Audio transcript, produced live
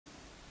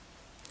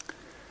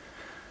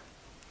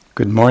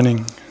Good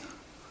morning.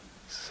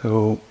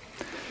 So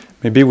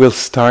maybe we'll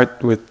start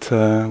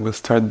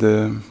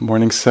the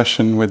morning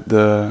session with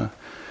the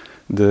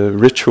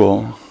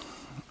ritual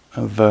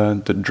of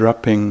the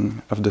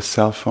dropping of the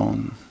cell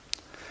phone,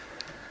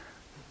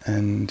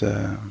 and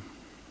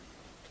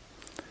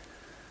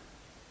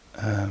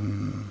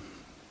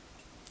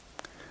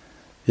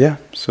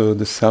so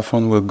the cell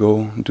phone will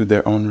go do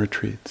their own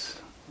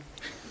retreats,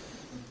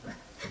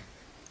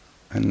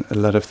 and a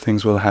lot of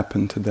things will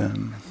happen to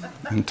them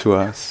and to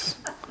us,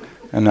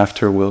 and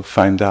after we'll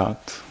find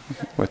out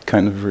what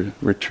kind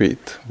of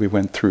retreat we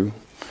went through,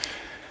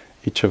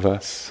 each of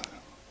us.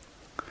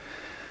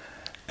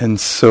 And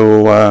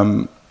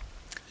so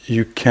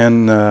you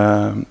can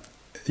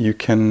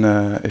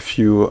if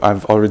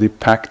I've already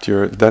packed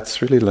your.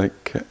 That's really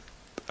like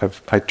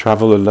I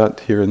travel a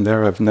lot here and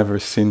there. I've never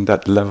seen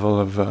that level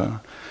of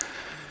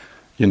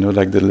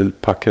like the little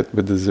pocket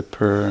with the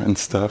zipper and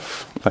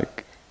stuff.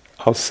 Like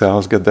all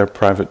cells get their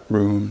private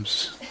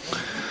rooms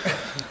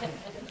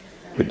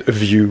with a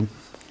view.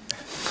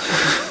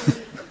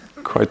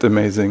 Quite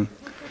amazing.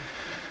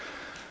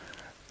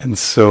 And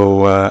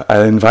so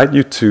I invite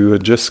you to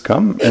just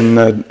come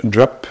and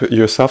drop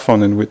your cell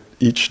phone, and with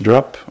each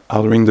drop,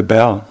 I'll ring the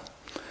bell.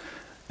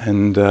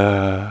 And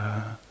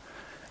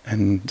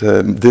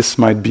this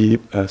might be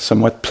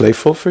somewhat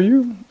playful for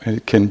you.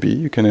 It can be.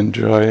 You can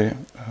enjoy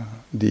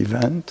the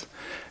event.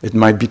 It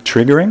might be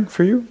triggering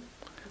for you.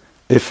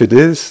 If it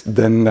is,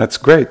 then that's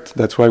great.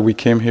 That's why we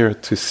came here,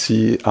 to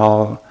see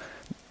all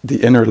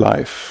the inner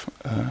life,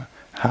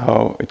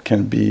 how it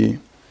can be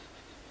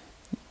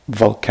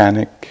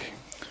volcanic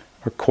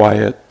or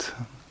quiet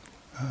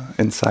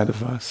inside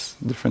of us.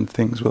 Different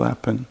things will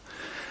happen.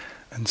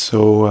 And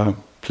so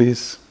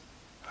please,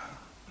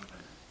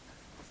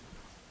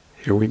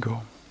 here we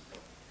go.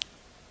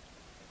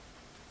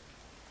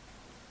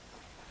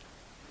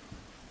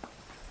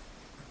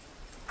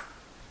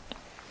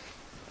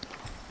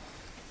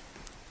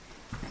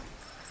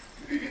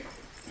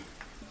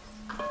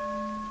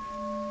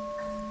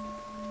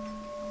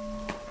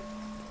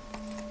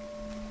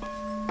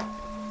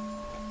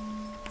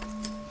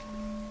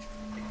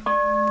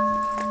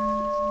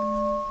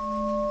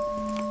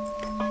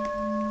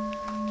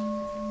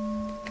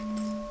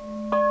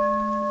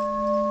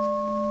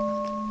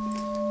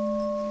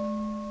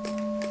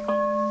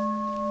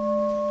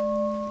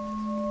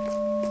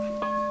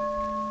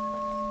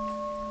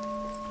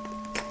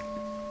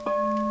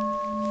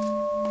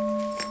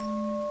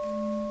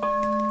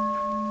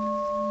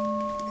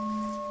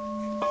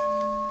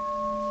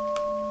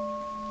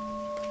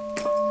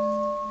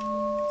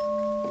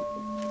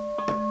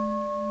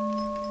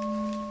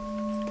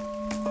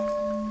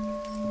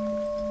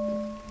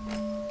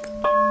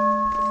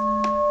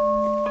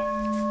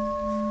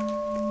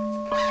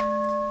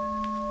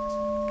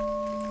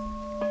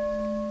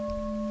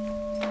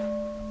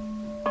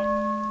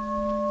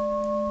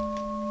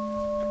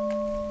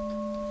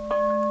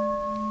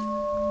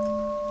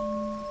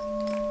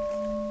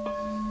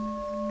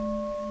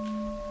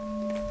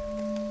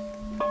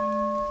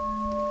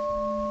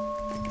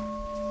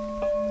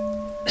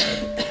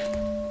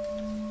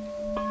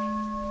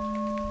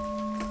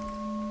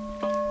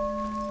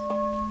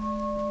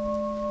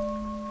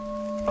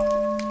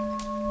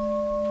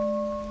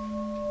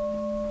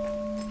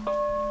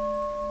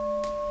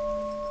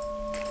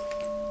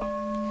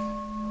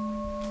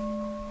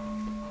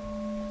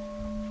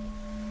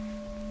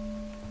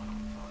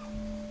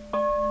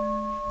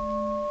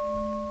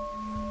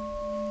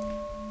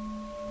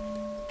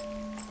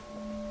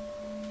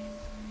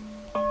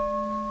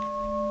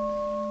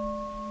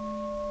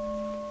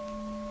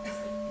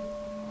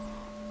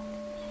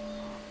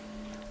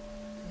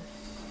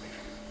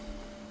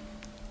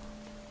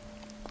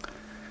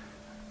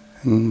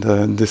 And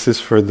this is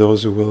for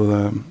those who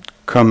will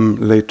come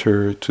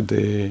later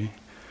today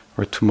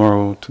or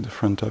tomorrow to the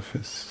front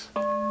office.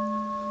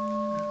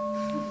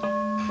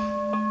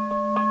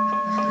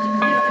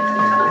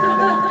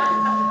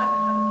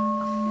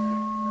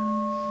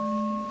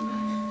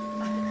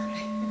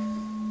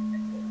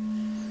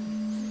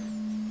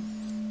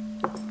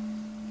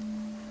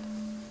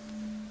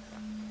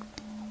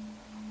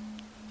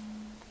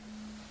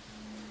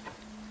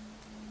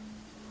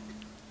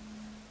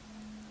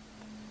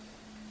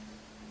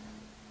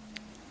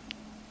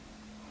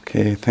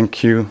 Okay,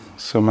 thank you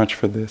so much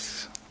for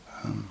this.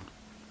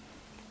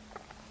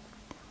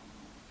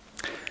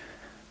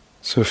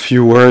 So a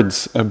few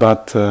words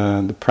about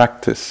the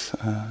practice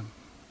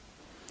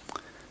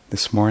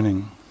this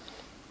morning.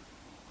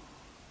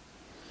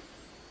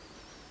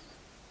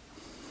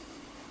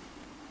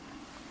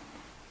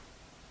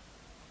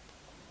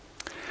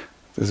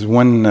 There's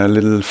one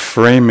little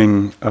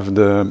framing of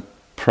the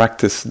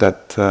practice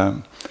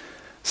that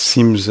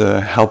seems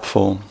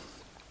helpful.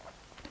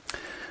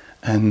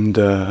 And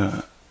the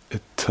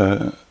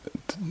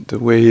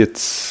way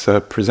it's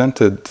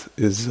presented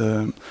is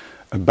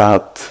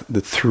about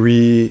the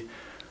three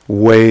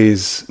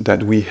ways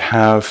that we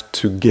have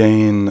to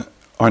gain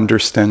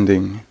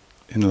understanding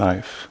in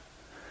life.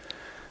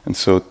 And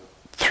so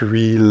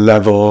 3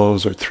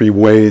 levels or 3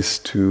 ways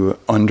to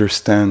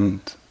understand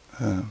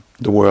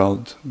the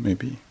world,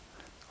 maybe,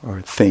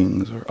 or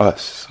things, or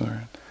us,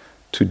 or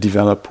to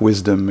develop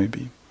wisdom,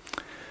 maybe.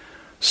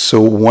 So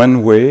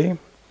one way,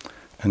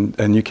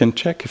 and you can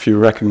check if you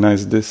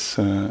recognize this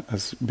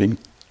as being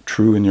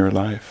true in your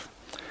life.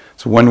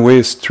 So one way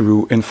is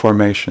through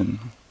information.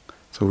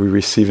 So we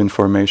receive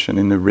information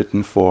in a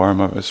written form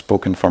or a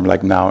spoken form.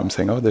 Like now I'm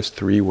saying, there's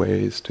 3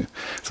 ways to.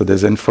 So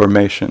there's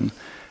information,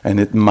 and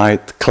it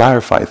might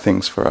clarify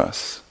things for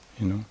us,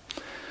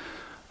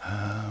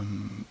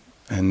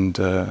 And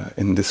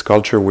in this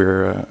culture,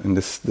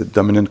 the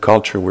dominant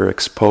culture, we're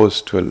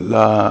exposed to a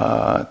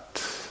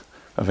lot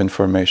of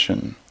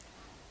information,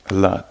 a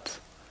lot.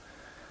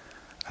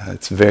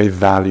 It's very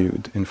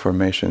valued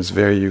information. It's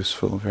very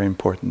useful, very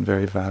important,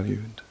 very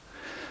valued.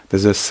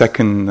 There's a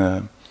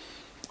second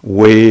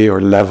way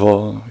or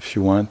level, if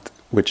you want,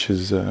 which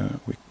is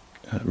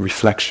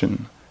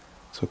reflection.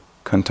 So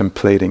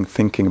contemplating,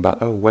 thinking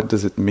about, what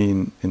does it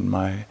mean in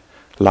my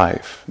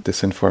life,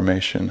 this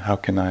information? How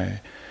can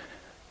I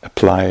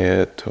apply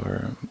it,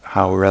 or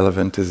how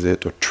relevant is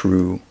it, or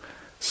true?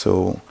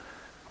 So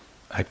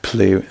I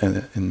play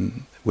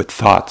with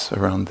thoughts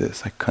around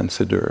this. I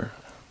consider.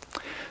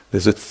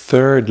 There's a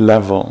third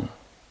level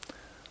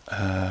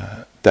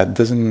that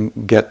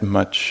doesn't get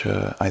much,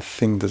 I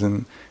think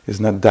is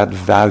not that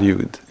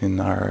valued in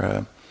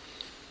our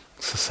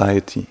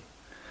society.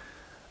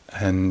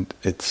 And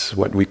it's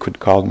what we could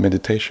call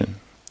meditation.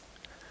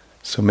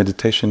 So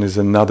meditation is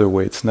another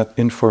way. It's not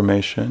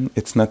information.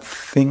 It's not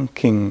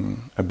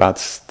thinking about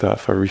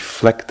stuff or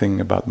reflecting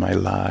about my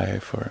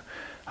life or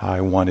how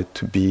I want it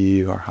to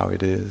be or how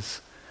it is.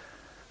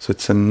 So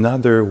it's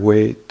another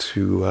way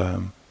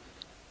to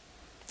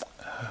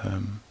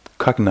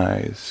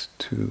cognize,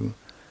 to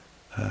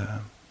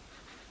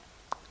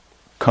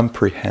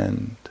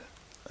comprehend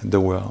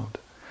the world.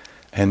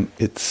 And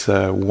it's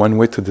one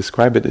way to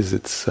describe it is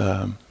it's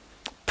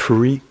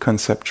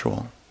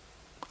pre-conceptual.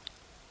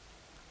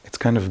 It's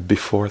kind of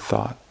before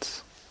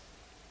thoughts.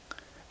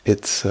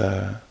 It's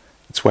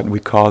what we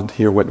called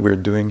here, what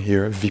we're doing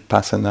here,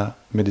 vipassana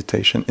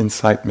meditation,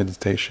 insight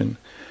meditation.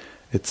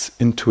 It's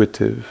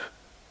intuitive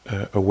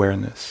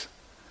awareness.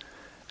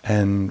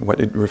 And what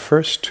it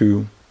refers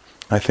to,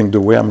 I think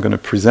the way I'm going to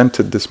present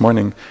it this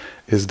morning,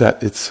 is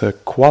that it's a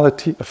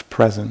quality of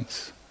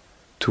presence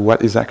to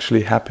what is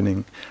actually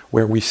happening,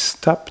 where we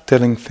stop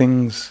telling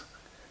things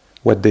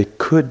what they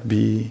could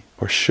be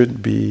or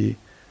should be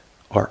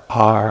or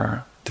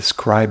are,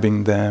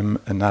 describing them,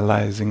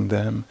 analyzing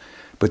them,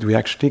 but we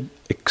actually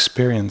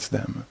experience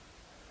them.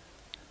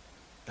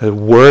 A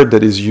word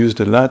that is used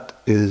a lot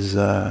is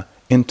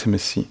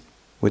intimacy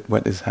with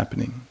what is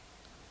happening.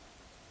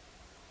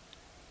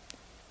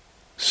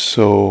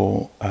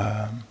 So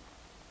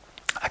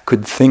I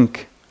could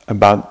think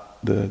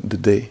about the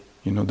day,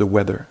 the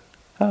weather.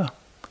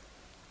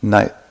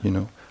 Night,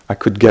 I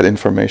could get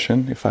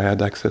information if I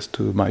had access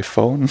to my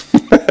phone.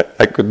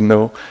 I could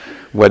know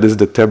what is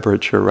the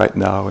temperature right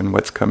now and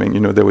what's coming.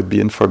 There would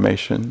be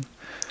information.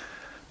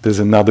 There's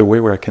another way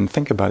where I can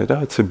think about it.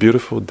 It's a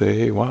beautiful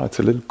day. Wow, it's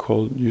a little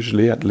cold.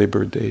 Usually at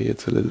Labor Day,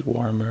 it's a little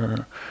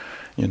warmer.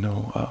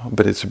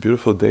 But it's a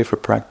beautiful day for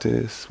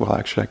practice. Well,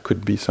 actually, I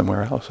could be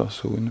somewhere else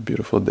also in a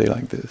beautiful day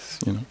like this,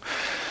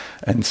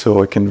 And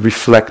so I can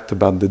reflect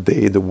about the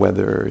day, the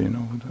weather,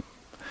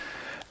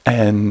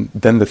 And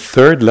then the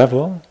third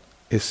level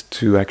is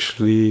to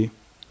actually,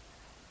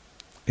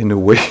 in a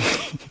way,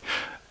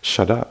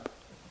 shut up.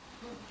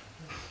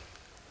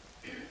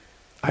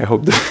 I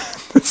hope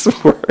this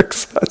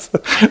works.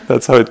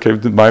 That's how it came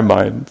to my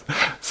mind.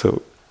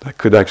 So I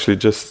could actually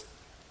just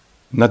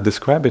not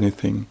describe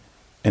anything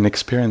and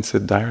experience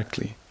it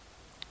directly.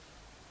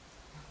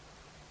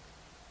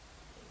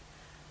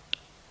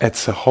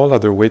 It's a whole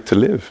other way to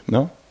live,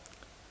 no?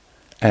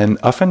 And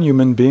often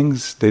human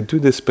beings, they do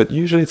this, but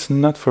usually it's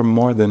not for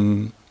more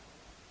than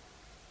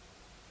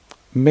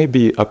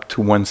maybe up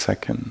to 1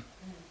 second.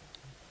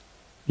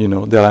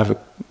 They'll have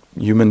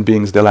human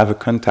beings, they'll have a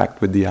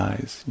contact with the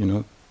eyes,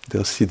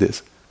 they'll see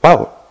this.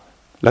 Wow,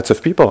 lots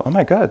of people. Oh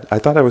my God, I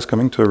thought I was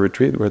coming to a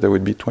retreat where there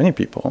would be 20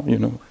 people,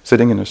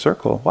 sitting in a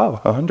circle.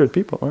 Wow, 100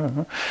 people,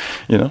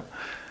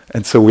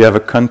 And so we have a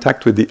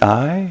contact with the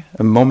eye,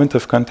 a moment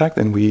of contact,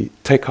 and we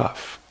take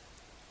off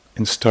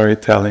in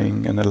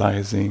storytelling,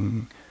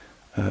 analyzing,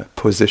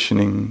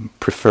 positioning,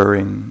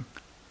 preferring.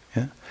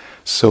 Yeah?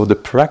 So the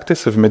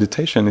practice of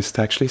meditation is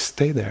to actually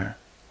stay there.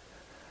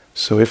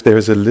 So if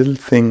there's a little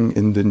thing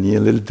in the knee, a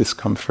little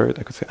discomfort,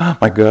 I could say, oh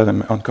my God,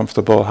 I'm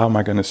uncomfortable. How am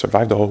I going to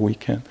survive the whole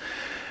weekend?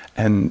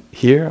 And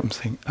here I'm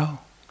saying,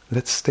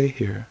 let's stay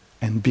here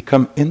and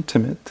become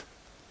intimate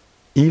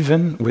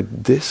even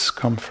with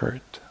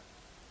discomfort.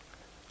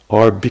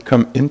 Or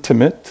become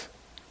intimate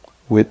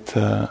with,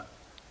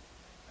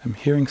 I'm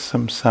hearing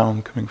some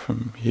sound coming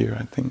from here,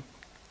 I think.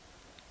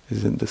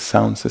 Is it the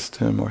sound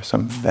system or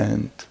some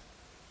vent?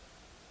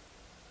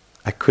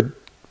 I could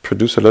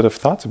produce a lot of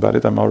thoughts about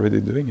it, I'm already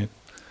doing it.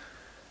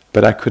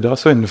 But I could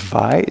also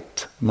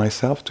invite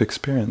myself to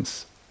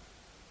experience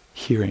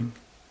hearing.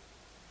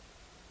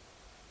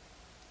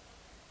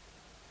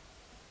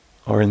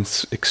 or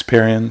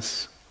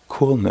experience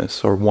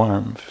coolness or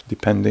warmth,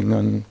 depending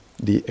on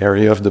the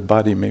area of the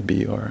body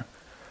maybe, or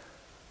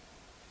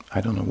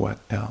I don't know what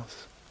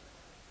else.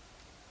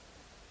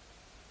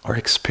 Or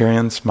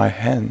experience my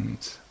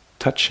hands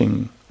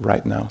touching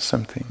right now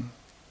something,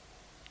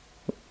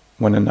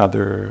 one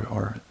another,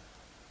 or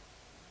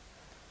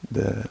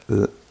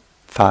the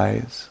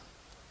thighs.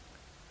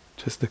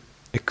 Just the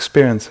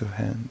experience of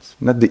hands,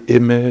 not the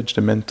image,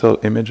 the mental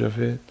image of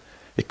it.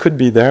 It could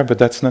be there, but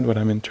that's not what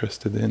I'm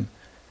interested in.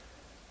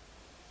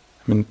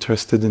 I'm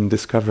interested in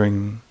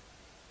discovering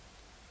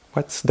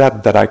what's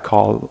that I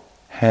call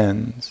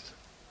hands,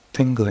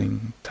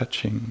 tingling,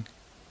 touching,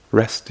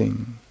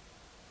 resting,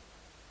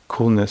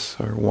 coolness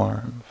or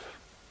warmth,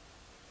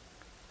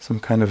 some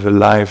kind of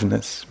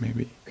aliveness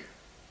maybe,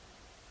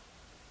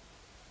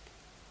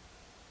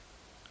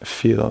 a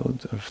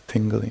field of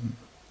tingling.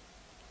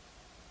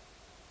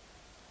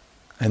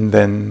 And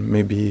then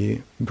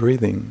maybe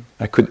breathing.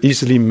 I could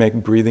easily make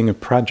breathing a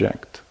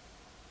project,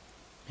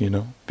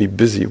 be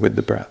busy with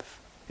the breath,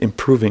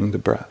 improving the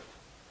breath.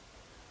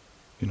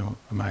 Am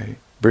I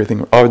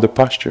breathing, or the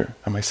posture?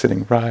 Am I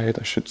sitting right?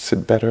 I should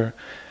sit better.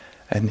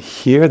 And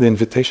here the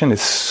invitation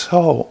is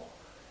so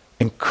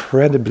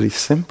incredibly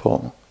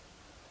simple.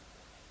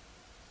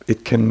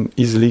 It can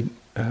easily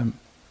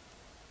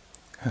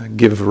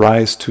give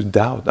rise to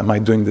doubt. Am I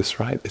doing this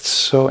right? It's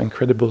so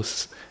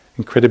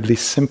incredibly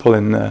simple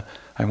and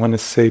I want to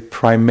say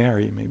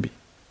primary maybe.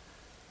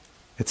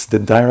 It's the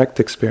direct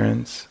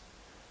experience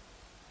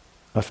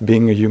of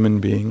being a human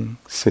being,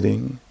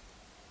 sitting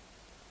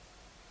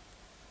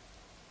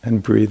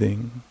and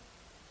breathing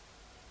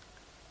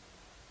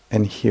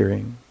and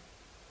hearing.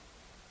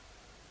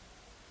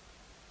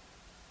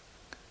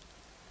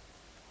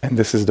 And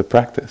this is the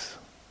practice.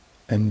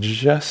 And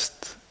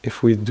just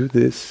if we do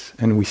this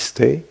and we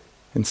stay,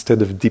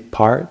 instead of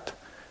depart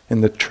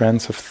in the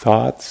trance of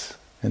thoughts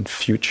and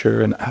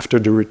future and after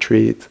the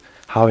retreat,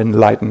 how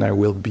enlightened I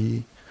will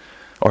be,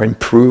 or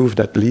improved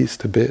at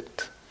least a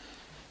bit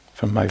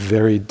from my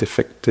very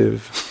defective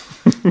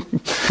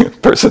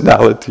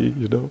personality,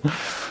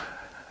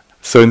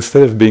 So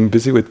instead of being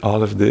busy with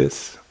all of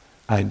this,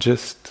 I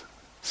just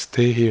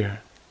stay here.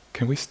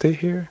 Can we stay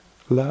here,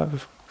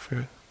 love,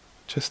 for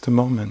just a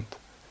moment?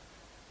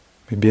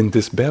 Maybe in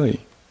this belly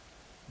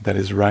that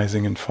is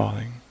rising and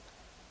falling.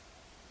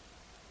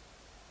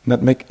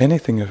 Not make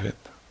anything of it,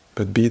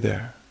 but be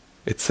there.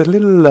 It's a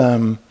little,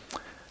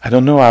 I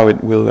don't know how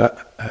it will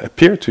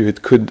appear to you.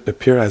 It could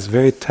appear as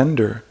very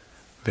tender,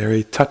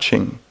 very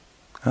touching,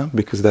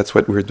 because that's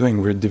what we're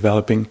doing. We're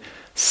developing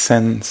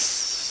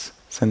senses,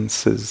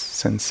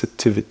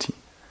 sensitivity.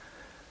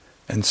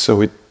 And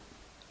so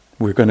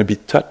we're going to be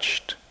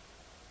touched,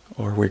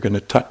 or we're going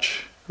to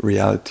touch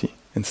reality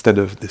instead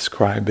of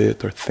describe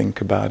it or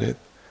think about it.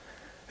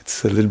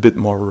 It's a little bit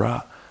more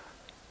raw.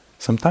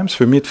 Sometimes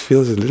for me it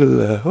feels a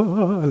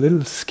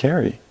little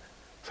scary.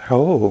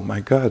 Oh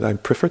my God, I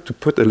prefer to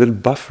put a little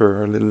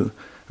buffer, a little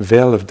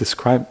veil of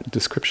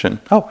description.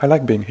 Oh, I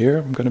like being here.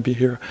 I'm going to be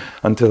here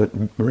until it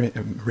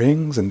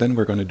rings, and then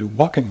we're going to do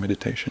walking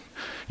meditation.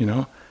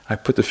 I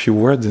put a few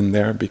words in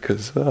there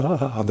because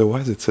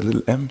otherwise it's a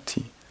little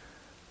empty.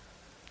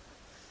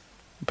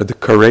 But the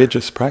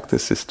courageous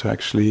practice is to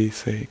actually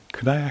say,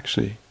 could I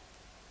actually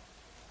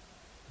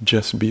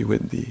just be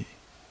with the,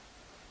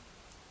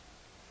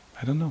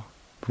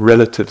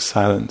 relative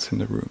silence in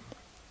the room?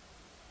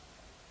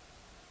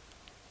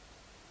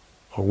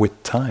 Or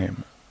with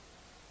time,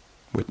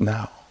 with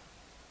now.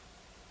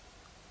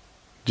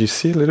 Do you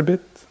see a little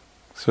bit?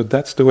 So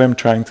that's the way I'm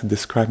trying to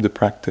describe the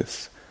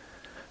practice.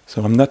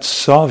 So I'm not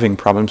solving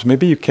problems.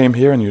 Maybe you came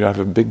here and you have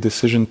a big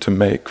decision to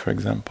make, for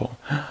example.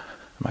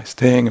 Am I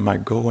staying? Am I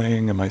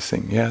going? Am I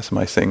saying yes? Am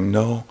I saying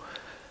no?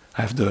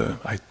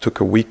 I took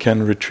a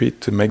weekend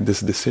retreat to make this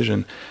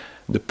decision.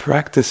 The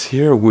practice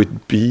here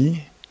would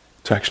be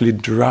to actually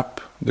drop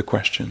the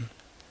question.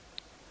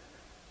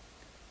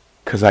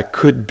 Because I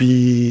could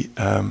be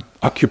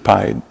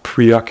occupied,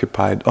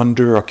 preoccupied,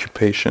 under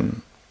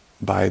occupation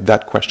by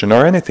that question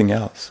or anything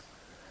else.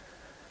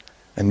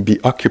 And be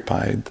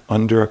occupied,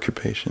 under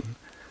occupation.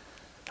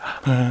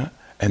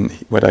 And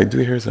what I do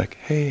here is like,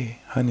 hey,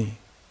 honey,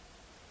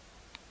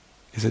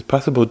 is it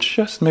possible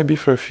just maybe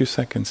for a few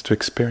seconds to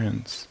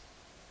experience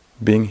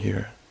being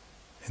here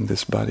in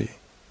this body,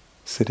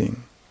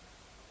 sitting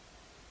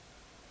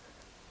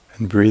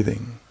and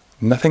breathing?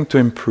 Nothing to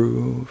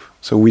improve.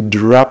 So we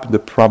drop the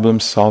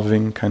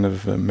problem-solving kind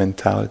of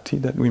mentality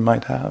that we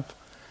might have,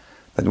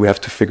 that we have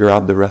to figure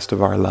out the rest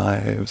of our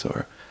lives,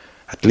 or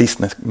at least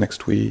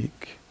next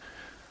week,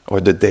 or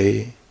the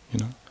day,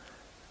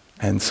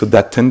 And so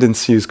that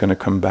tendency is going to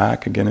come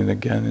back again and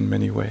again in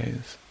many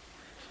ways.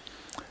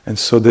 And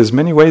so there's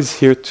many ways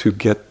here to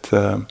get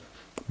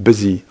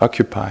busy,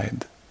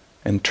 occupied,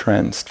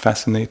 entranced,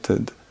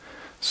 fascinated.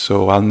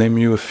 So I'll name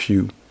you a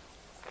few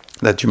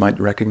that you might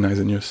recognize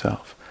in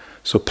yourself.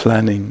 So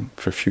planning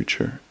for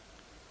future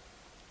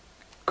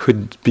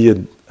could be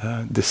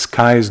a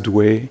disguised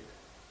way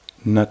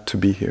not to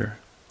be here.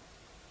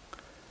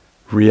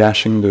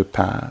 Rehashing the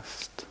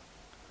past,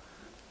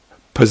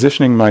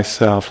 positioning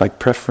myself, like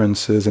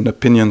preferences and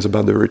opinions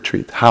about the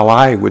retreat, how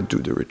I would do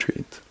the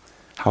retreat,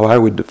 how I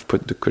would have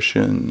put the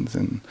cushions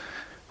and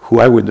who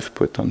I would have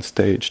put on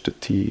stage to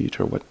teach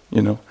or what,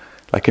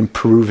 like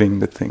improving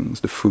the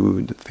things, the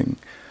food, the thing,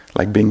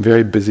 like being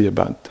very busy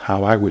about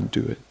how I would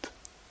do it,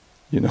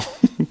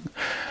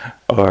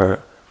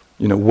 or,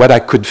 what I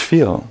could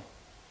feel.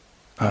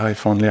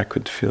 If only I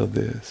could feel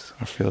this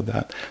or feel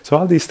that. So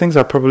all these things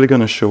are probably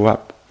going to show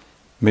up,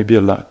 maybe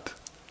a lot.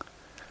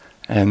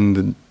 And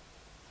the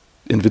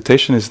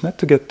invitation is not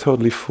to get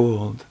totally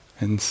fooled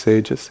and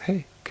say just,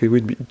 hey, could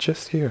we be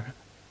just here?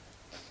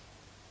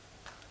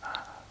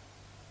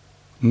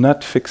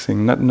 Not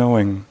fixing, not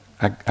knowing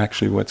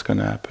actually what's going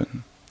to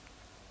happen.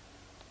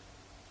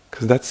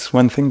 Because that's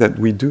one thing that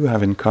we do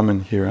have in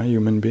common here,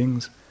 human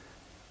beings.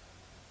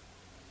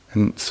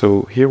 And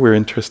so here we're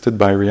interested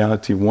by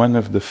reality. One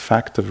of the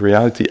fact of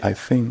reality, I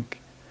think,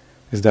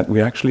 is that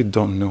we actually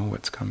don't know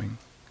what's coming.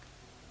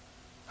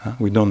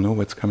 We don't know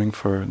what's coming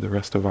for the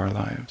rest of our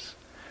lives.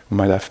 We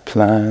might have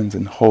plans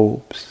and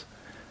hopes,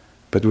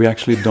 but we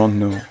actually don't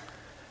know.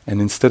 And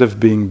instead of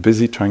being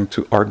busy trying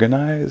to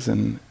organize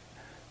and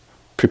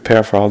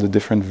prepare for all the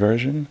different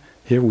versions,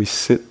 here we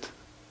sit,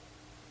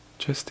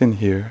 just in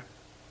here,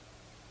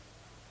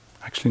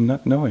 actually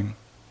not knowing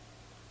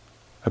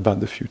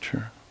about the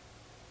future.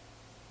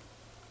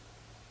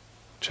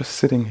 Just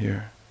sitting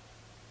here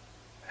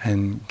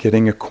and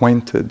getting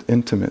acquainted,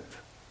 intimate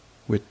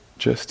with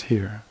just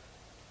here.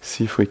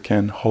 See if we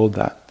can hold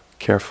that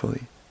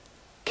carefully,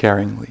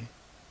 caringly.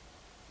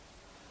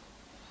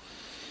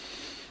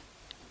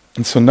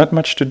 And so not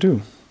much to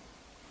do.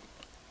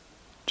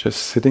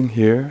 Just sitting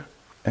here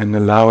and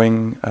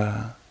allowing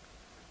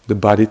the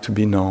body to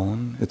be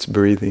known, its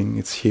breathing,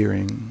 its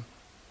hearing.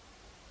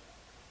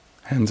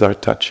 Hands are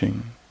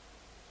touching.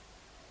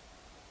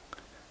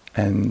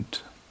 And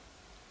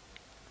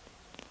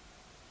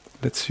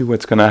let's see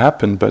what's going to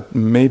happen, but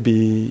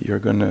maybe you're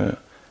going to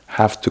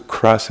have to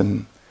cross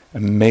an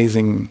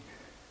amazing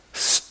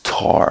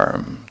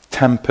storm,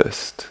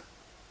 tempest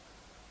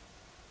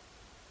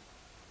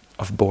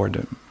of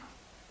boredom.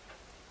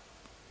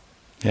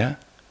 Yeah?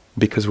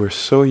 Because we're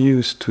so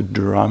used to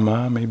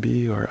drama,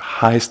 maybe, or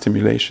high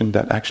stimulation,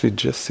 that actually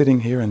just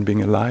sitting here and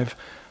being alive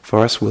for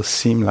us will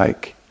seem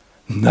like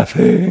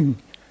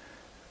nothing.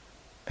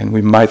 And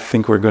we might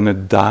think we're going to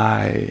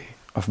die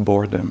of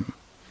boredom.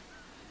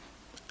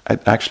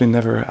 It actually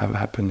never have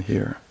happened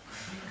here.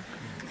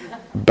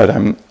 But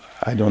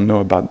I don't know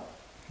about,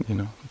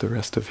 the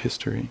rest of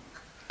history.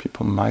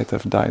 People might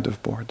have died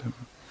of boredom.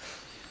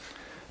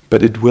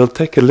 But it will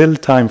take a little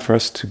time for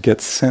us to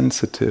get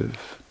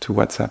sensitive to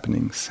what's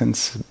happening,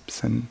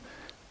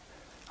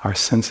 our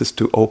senses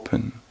to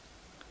open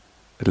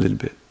a little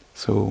bit.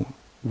 So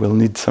we'll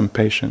need some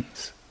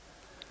patience.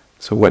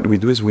 So what we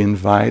do is we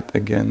invite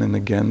again and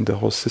again the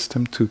whole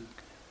system to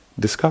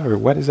discover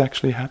what is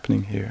actually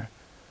happening here.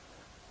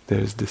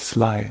 There's this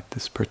light,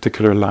 this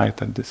particular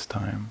light at this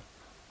time.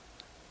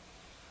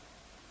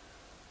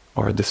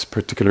 Or this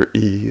particular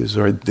ease,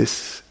 or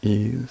this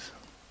ease.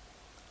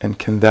 And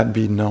can that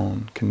be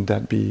known? Can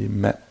that be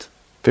met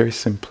very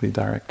simply,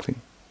 directly?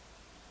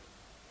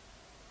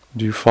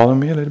 Do you follow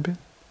me a little bit?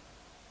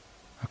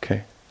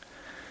 Okay.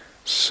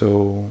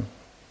 So,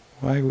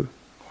 why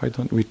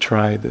don't we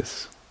try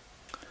this?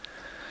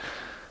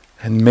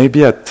 And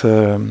maybe at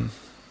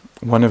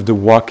one of the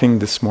walking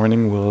this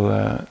morning,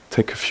 we'll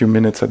take a few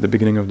minutes at the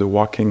beginning of the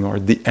walking or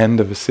the end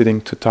of a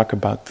sitting to talk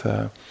about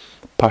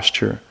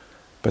posture.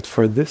 But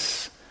for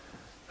this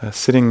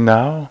sitting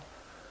now,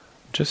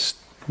 just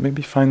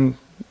maybe find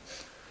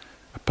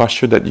a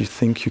posture that you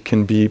think you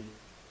can be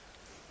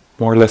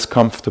more or less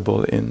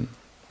comfortable in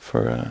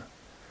for,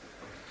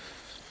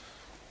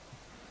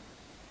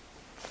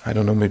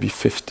 maybe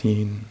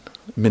 15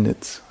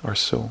 minutes or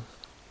so.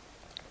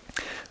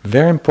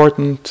 Very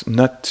important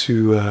not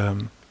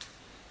to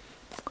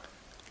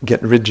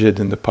get rigid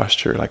in the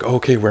posture, like,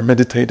 okay, we're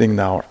meditating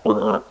now.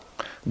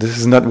 This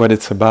is not what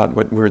it's about.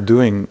 What we're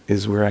doing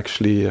is we're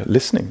actually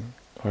listening,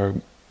 or,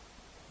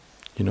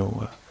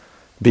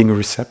 being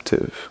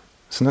receptive.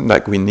 It's not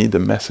like we need a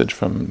message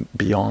from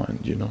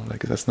beyond,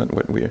 like that's not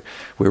what we're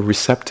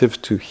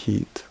receptive to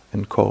heat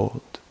and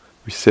cold,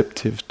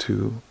 receptive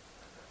to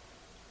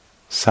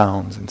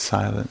sounds and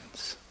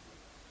silence.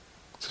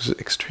 So it's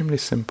extremely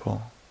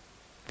simple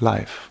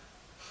life.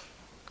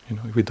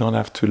 We don't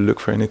have to look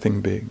for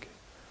anything big.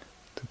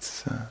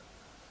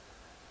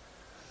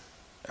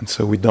 And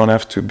so we don't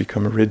have to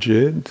become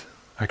rigid.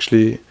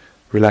 Actually,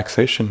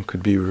 relaxation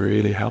could be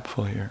really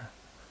helpful here.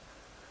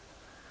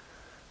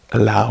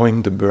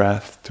 Allowing the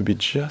breath to be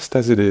just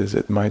as it is.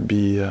 It might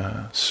be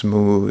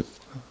smooth,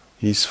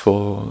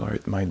 easeful, or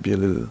it might be a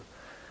little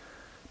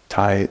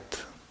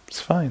tight.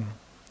 It's fine.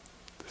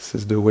 This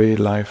is the way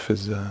life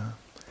is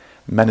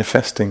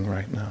manifesting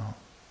right now.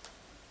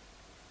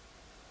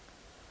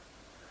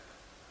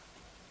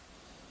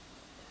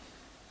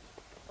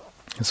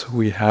 And so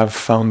we have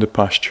found a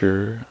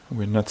posture.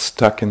 We're not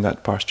stuck in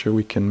that posture.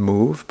 We can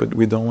move, but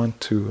we don't want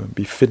to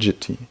be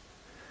fidgety.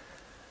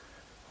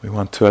 We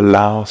want to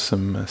allow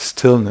some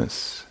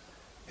stillness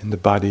in the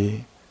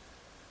body,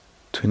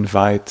 to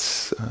invite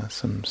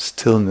some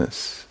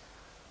stillness,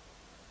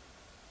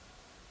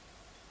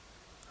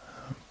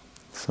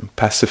 some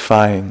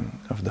pacifying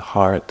of the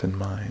heart and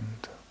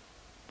mind.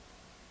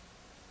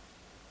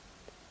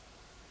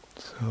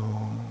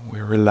 So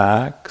we're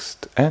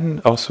relaxed and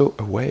also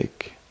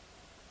awake.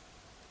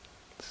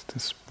 It's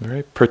this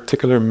very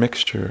particular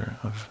mixture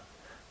of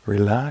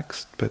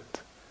relaxed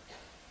but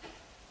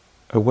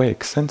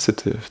awake,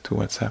 sensitive to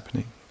what's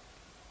happening.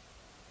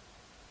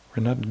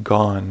 We're not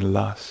gone,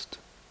 lost.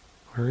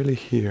 We're really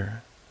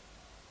here.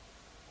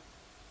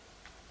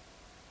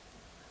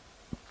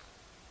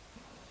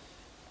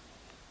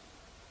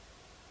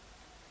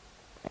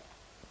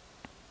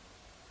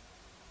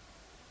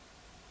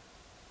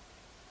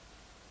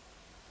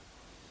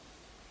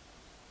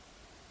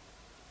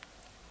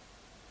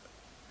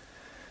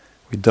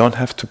 We don't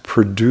have to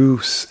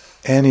produce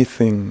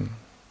anything.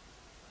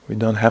 We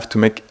don't have to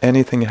make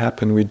anything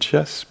happen. We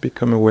just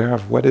become aware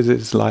of what it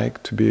is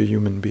like to be a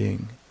human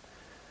being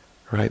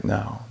right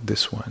now,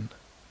 this one.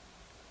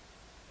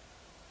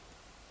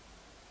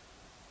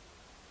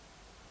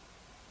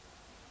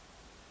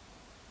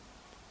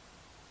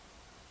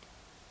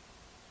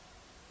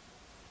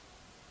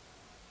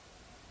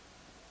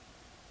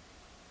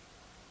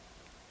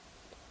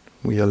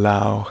 We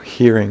allow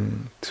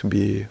hearing to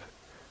be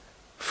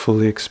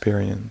fully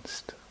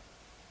experienced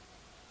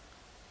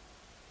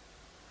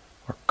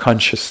or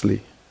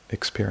consciously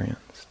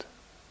experienced.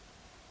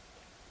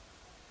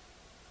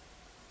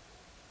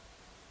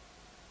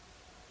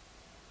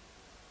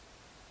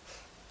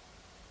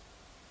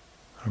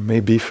 Or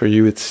maybe for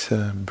you it's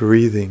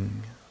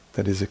breathing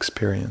that is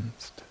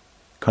experienced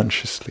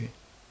consciously.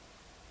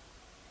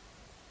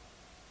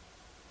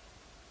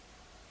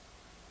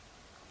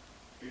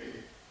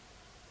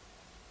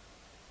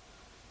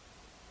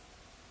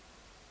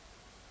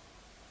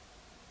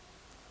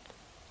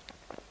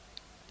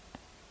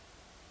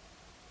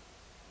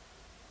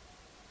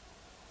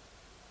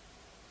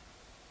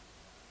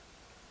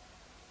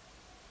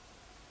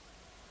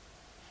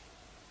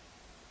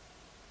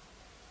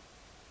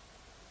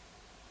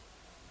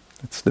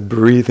 It's the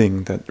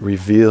breathing that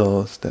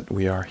reveals that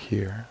we are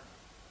here.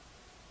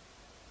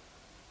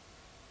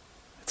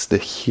 It's the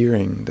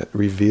hearing that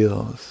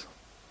reveals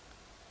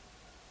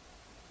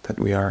that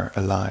we are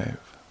alive,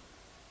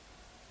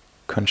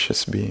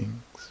 conscious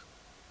beings.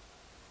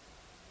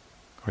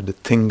 Or the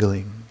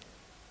tingling,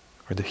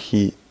 or the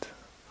heat,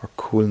 or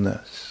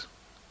coolness.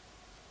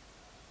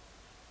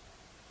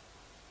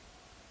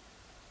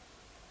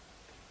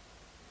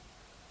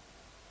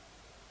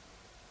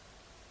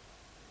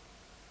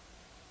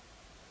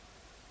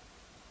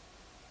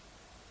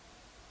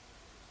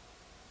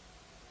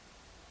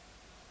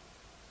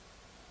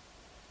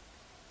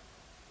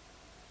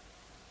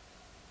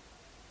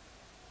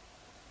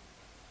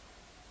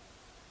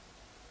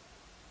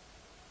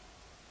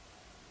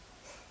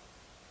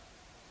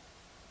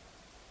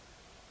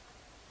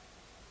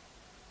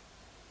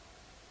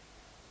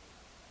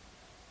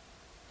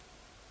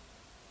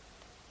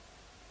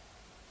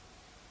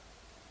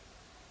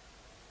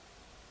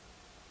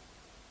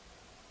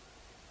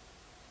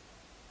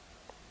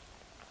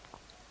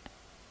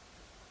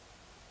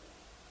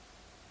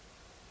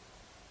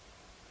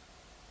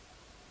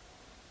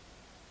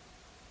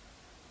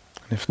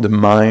 If the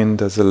mind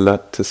has a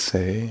lot to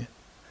say,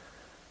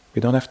 we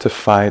don't have to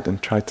fight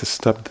and try to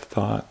stop the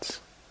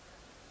thoughts.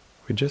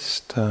 We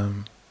just,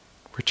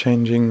 we're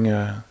changing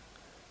our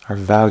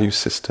value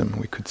system,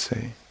 we could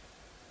say.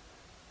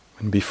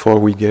 When before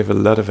we gave a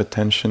lot of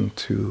attention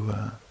to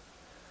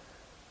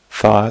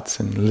thoughts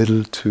and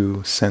little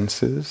to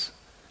senses,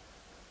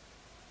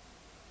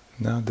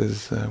 now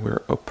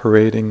we're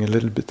operating a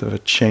little bit of a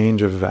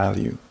change of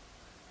value.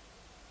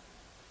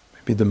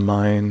 Maybe the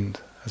mind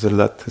has a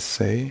lot to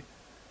say,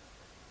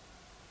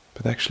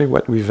 but actually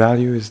what we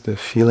value is the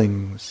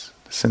feelings,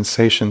 the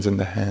sensations in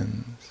the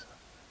hands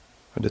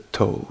or the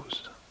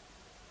toes.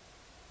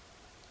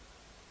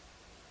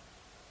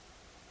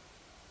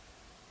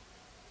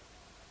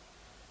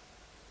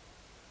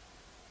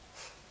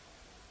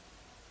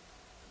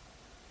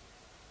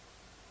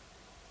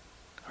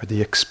 Or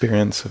the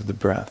experience of the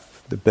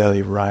breath, the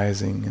belly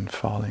rising and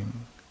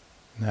falling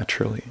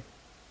naturally.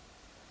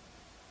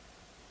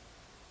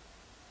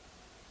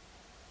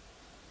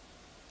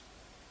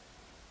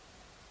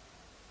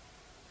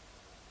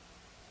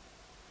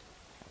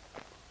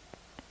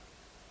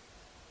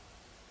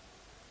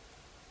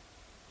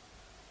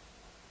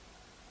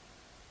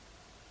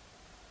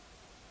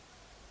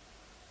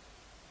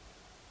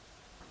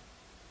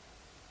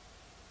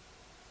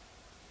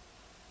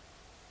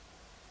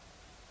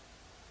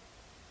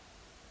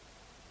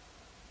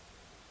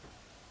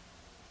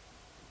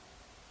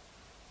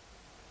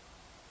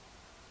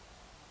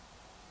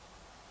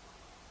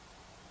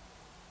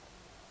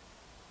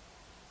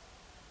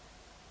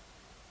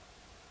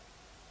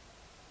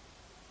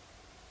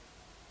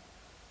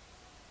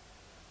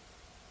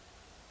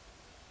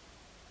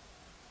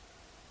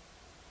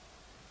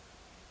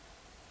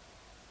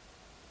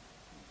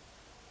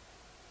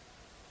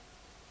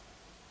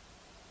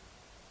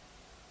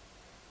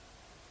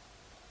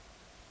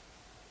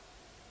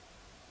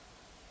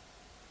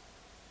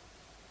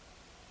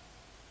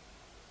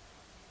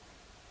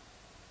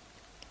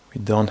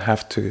 We don't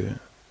have to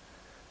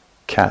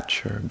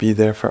catch or be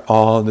there for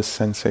all the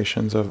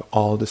sensations of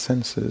all the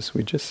senses.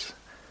 We just,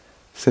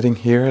 sitting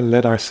here,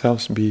 let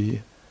ourselves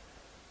be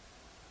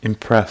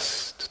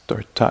impressed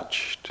or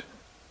touched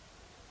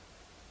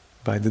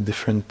by the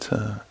different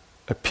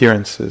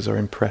appearances or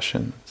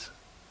impressions,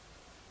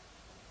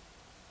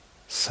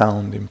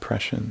 sound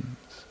impressions,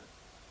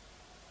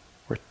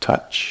 or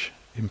touch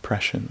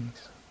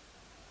impressions.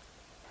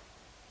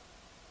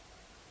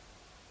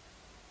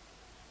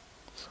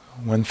 So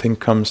one thing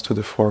comes to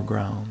the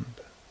foreground,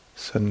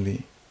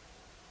 suddenly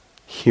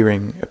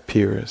hearing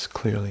appears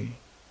clearly.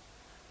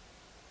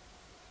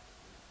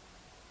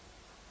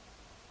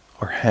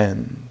 Or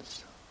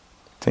hands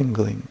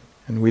tingling,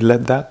 and we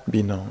let that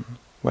be known,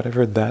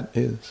 whatever that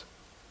is.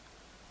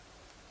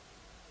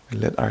 We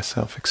let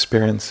ourselves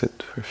experience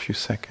it for a few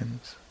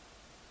seconds.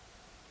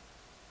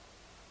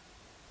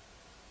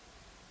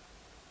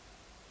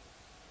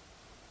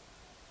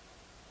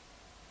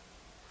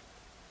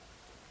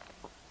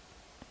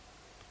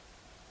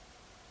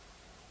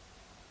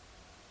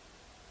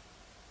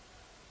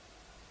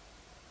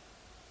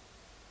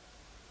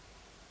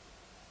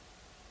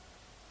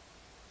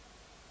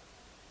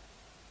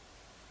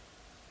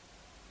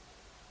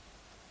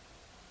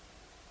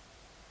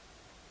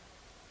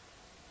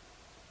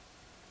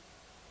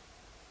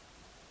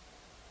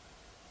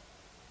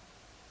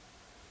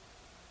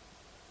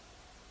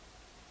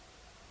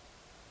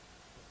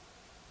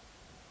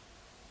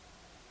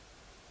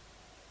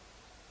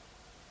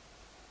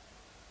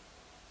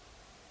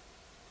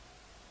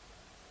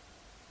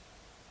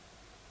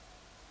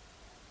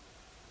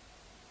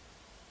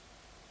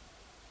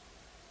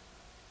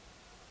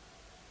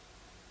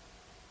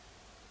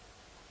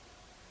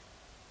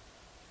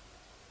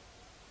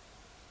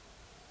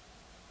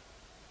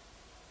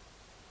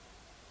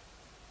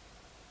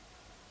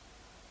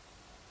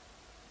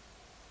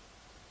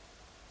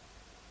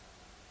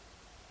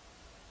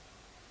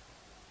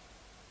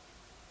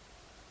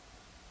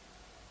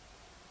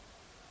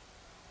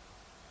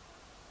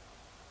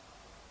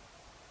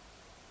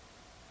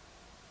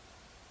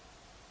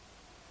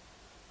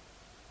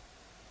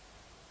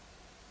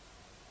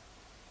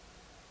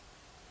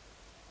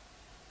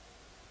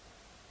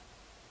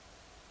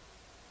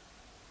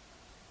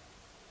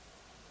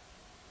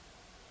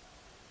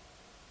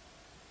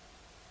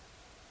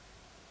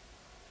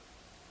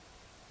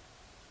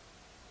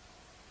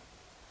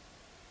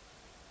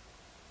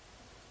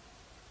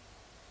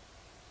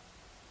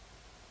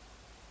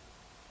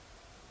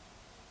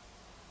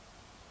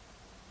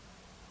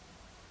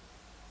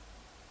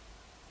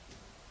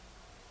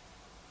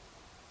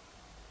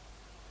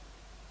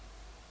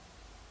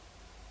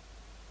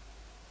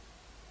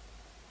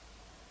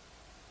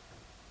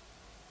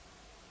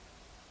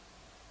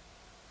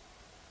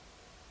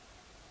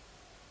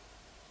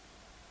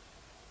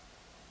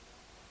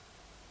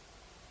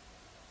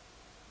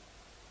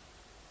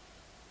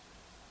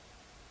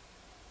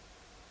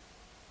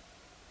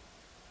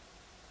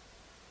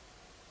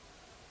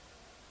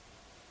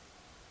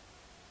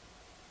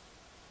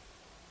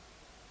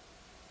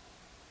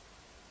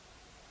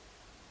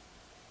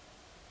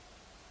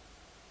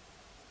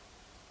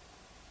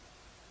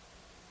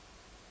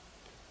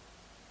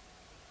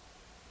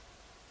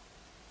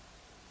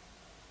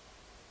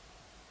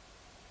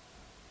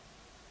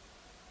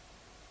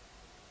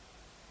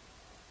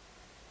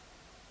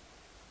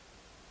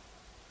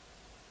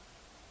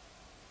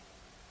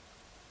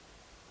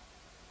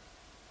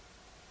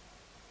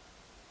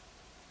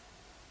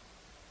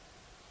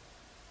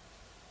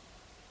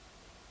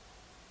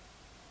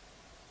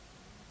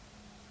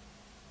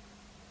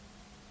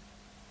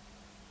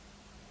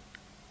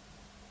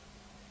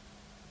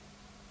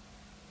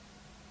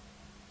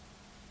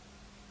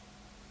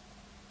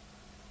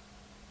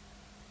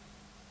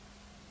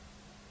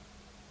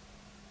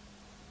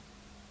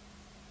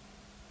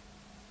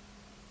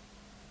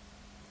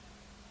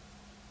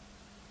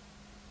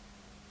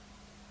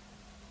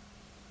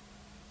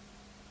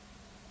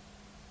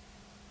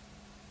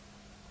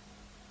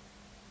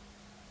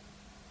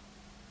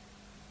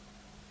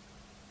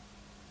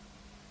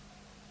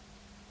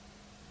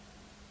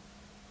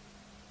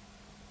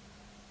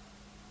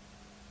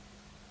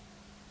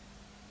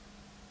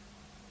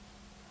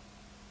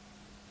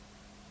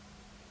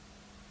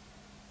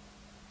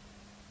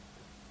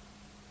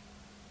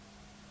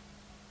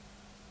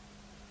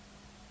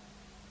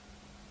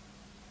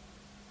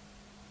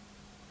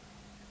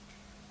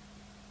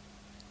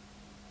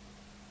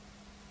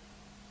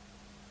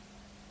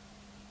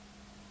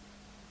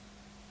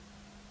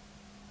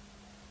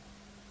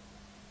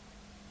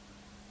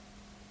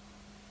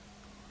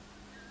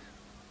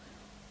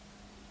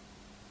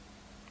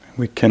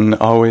 We can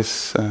always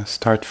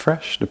start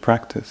fresh the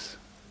practice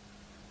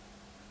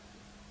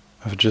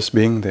of just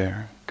being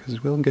there,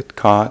 because we'll get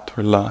caught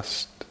or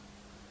lost,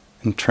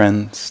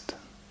 entranced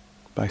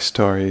by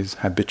stories,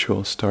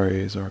 habitual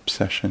stories or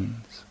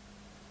obsessions.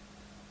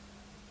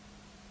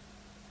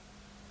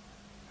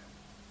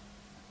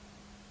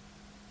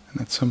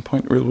 And at some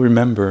point we'll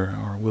remember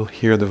or we'll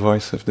hear the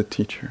voice of the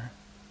teacher.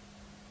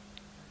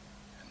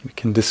 We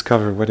can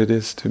discover what it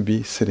is to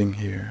be sitting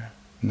here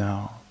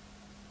now.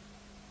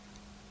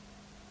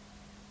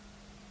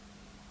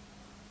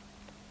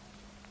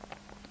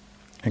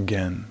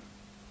 Again.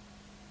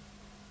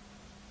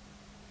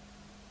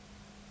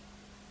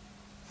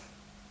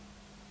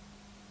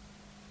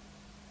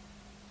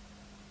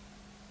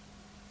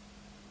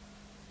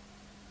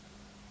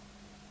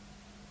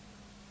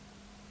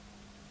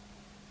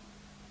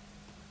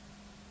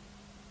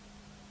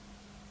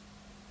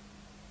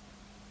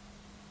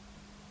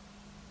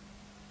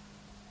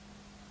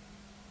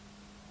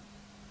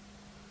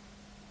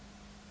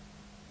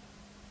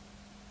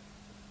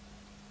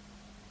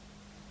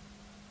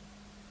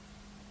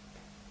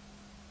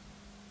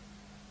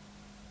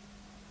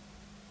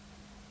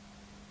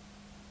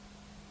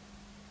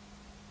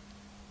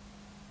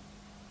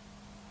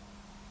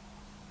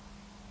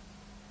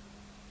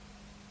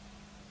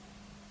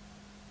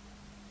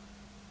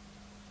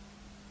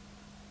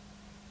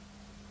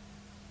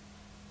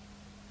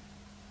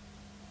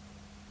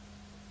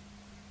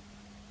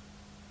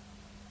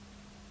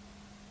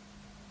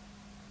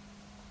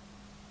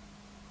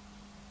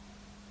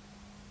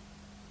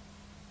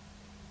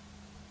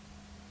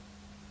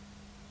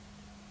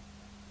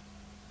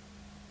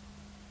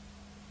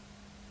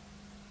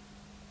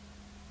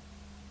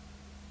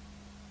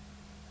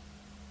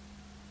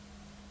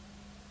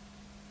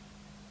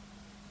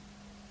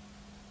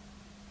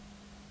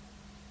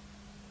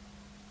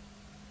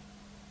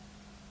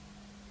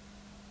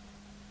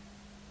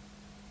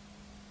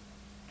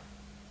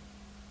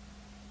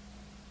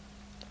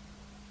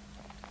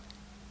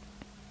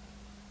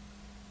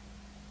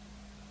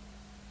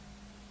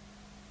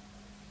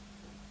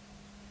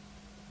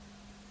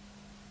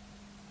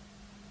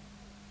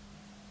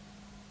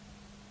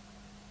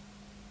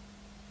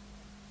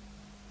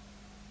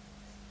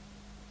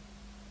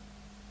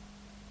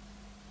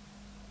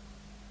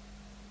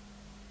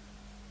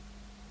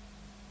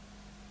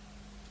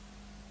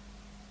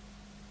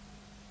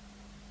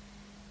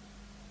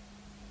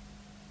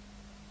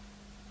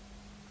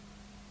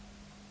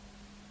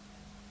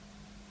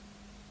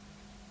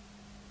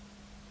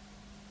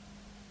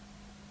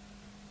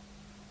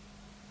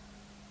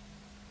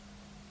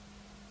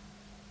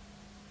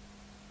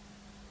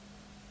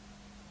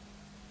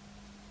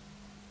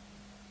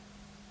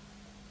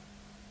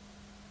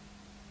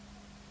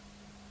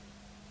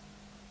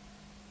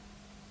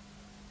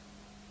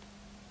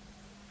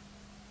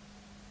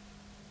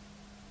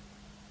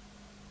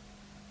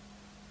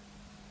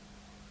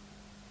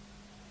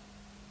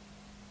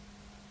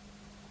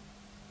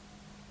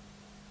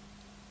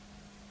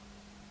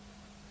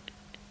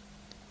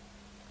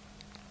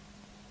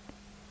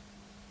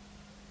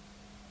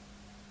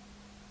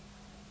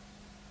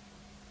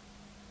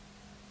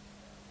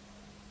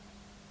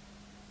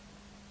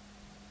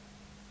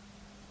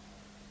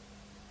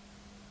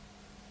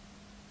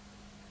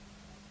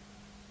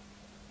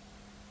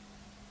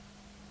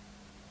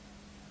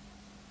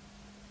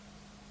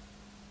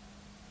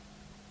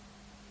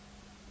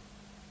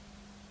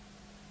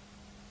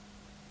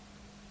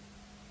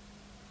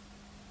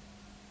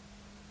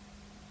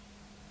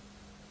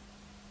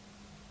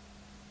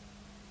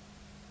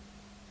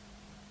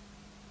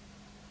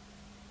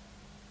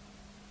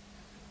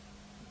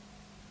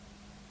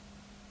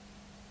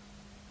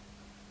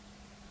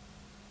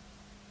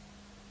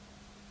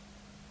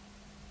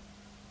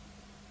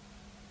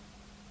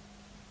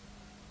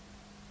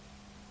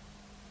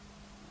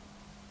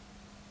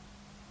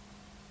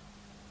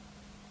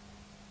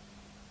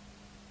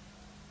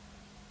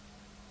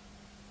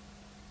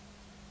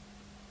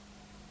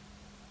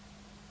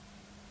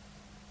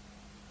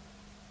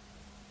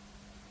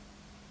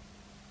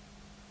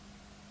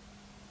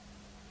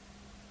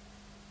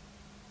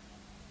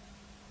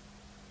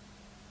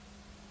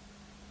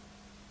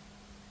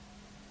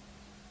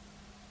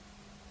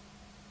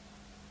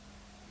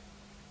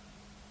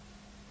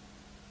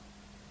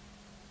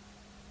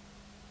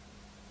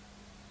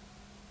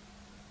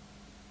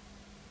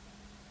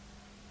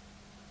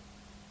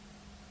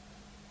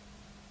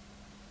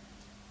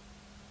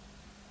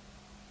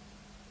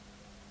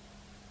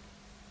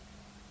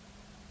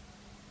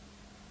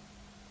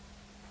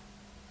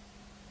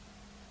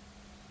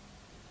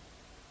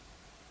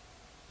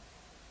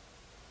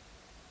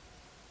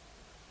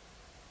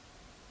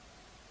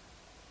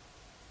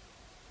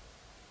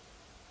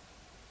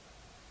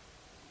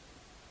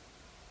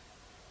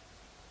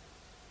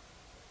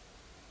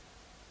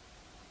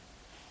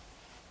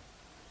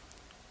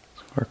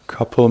 For a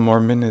couple more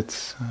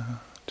minutes,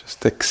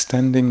 just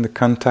extending the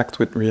contact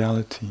with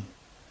reality.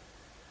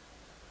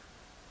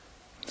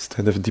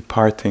 Instead of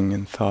departing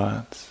in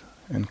thoughts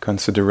and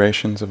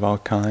considerations of all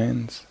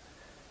kinds,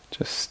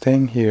 just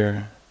staying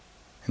here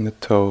in the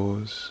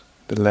toes,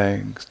 the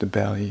legs, the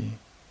belly,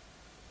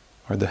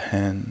 or the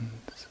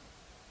hands.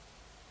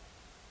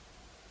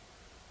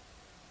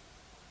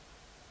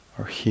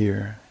 Or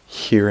here,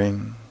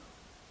 hearing.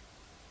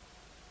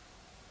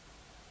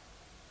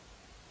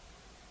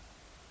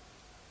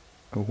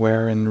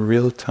 Aware in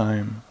real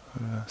time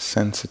of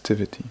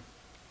sensitivity.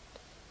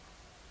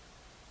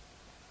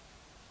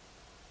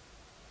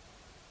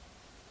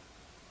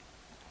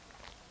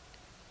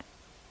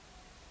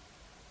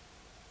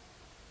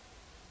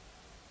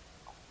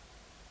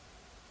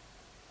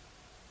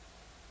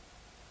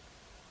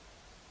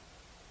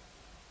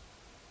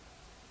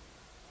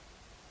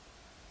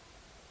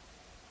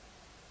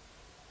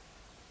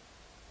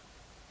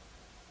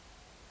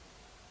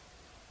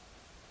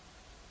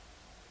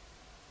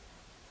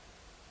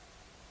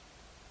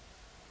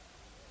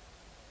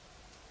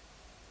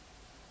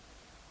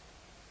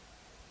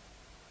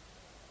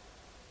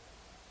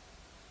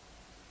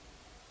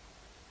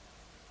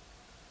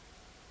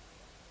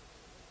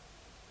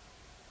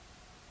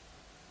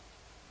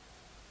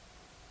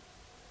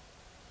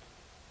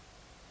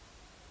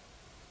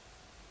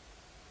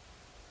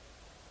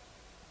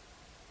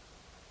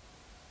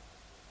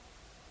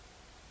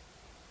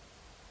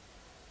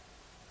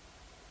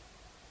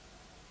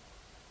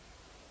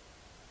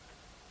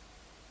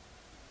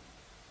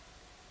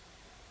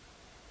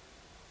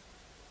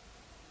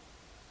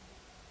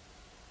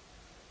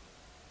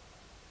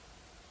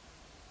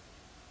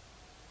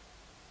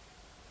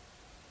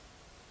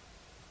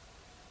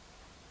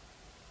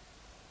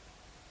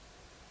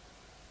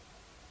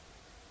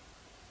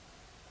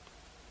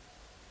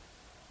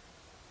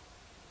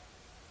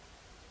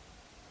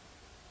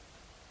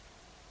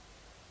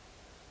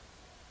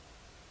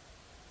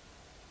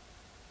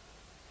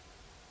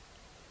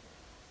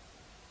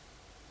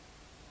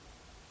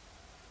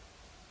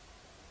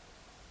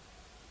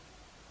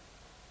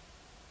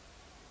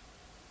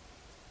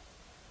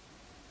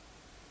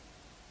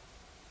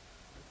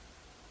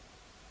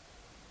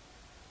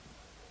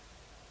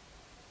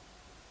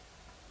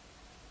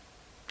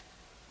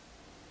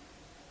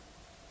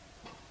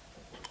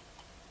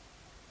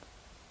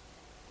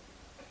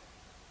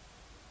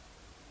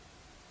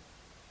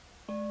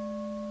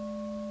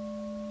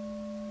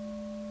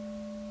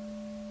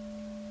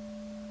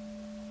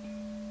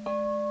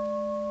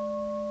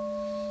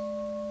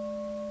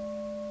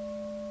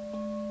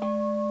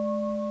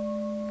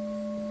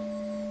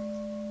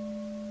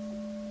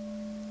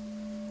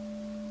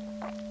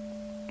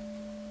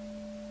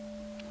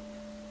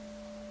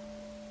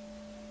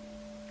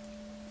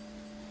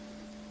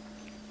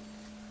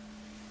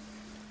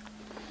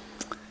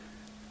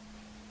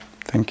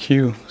 Thank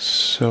you.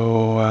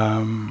 So,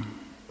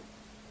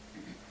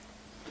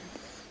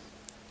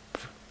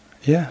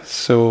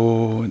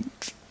 so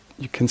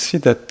you can see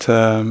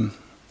that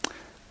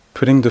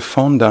putting the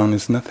phone down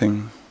is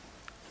nothing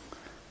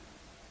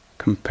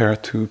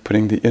compared to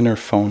putting the inner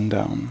phone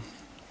down,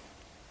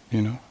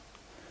 you know.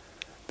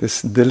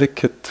 This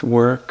delicate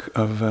work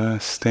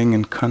of staying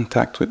in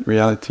contact with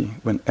reality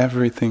when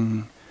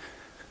everything,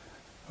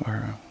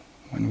 or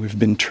when we've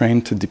been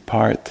trained to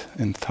depart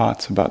in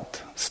thoughts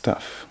about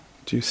stuff.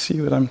 Do you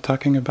see what I'm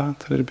talking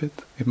about a little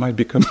bit? It might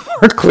become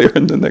more clear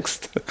in the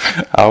next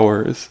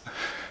hours.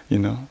 You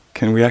know,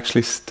 can we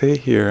actually stay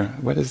here?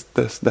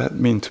 Does that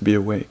mean to be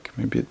awake?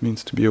 Maybe it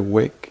means to be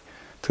awake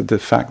to the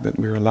fact that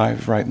we're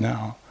alive right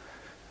now.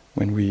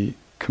 When we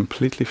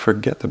completely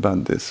forget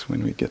about this,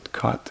 when we get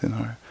caught in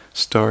our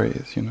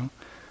stories, you know.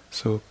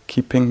 So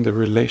keeping the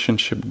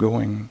relationship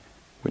going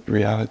with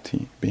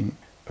reality, being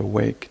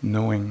awake,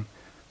 knowing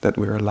that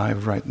we're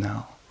alive right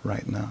now,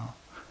 right now.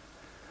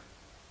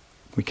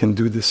 We can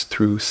do this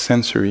through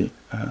sensory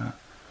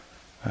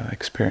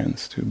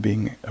experience, to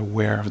being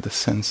aware of the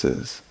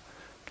senses,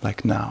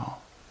 like now.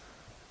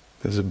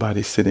 There's a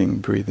body sitting,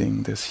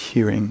 breathing, there's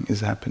hearing is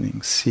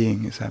happening,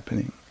 seeing is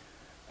happening.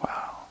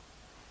 Wow.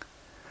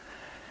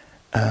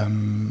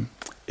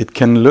 It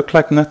can look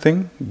like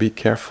nothing, be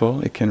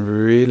careful. It can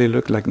really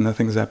look like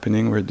nothing's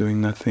happening, we're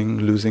doing nothing,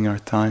 losing our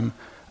time.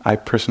 I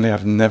personally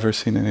have never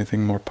seen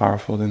anything more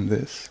powerful than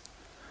this.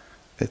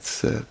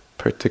 It's a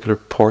particular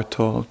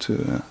portal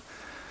to,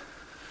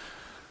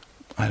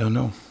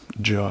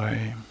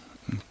 joy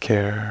and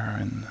care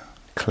and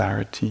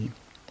clarity.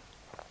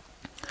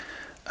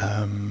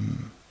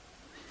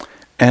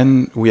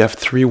 And we have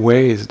 3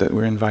 ways that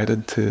we're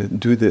invited to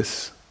do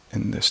this.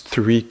 And there's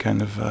 3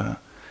 kind of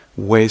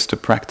ways to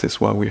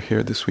practice while we're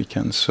here this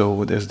weekend.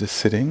 So there's the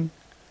sitting,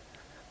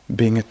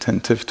 being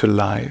attentive to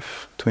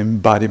life, to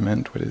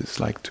embodiment, what it is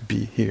like to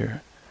be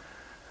here.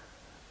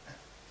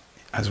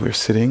 As we're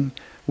sitting,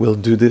 we'll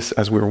do this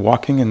as we're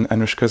walking, and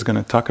Anushka is going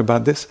to talk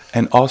about this,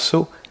 and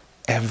also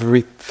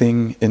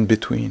everything in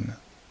between.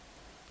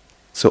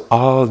 So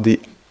all the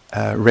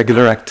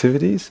regular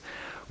activities,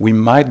 we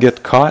might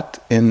get caught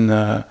in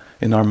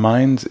our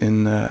minds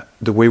in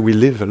the way we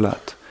live a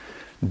lot,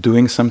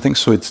 doing something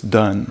so it's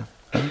done.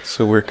 Right?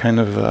 So we're kind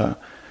of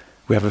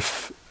we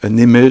have an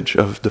image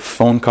of the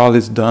phone call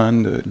is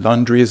done, the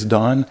laundry is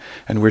done,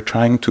 and we're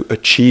trying to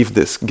achieve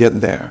this,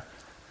 get there.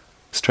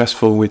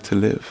 Stressful way to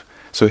live.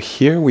 So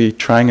here we're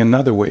trying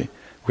another way.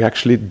 We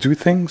actually do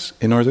things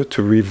in order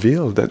to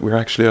reveal that we're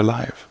actually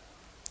alive.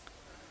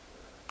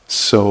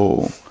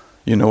 So,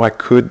 I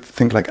could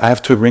think like, I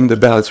have to ring the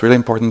bell, it's really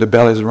important, the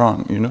bell is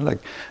wrong,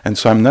 and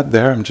so I'm not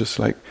there, I'm just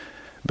like,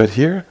 but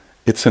here,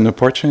 it's an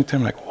opportunity,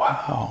 I'm like,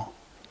 wow.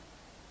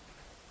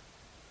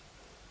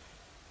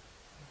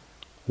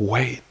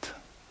 Wait.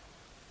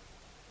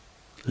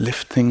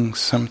 Lifting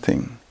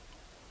something.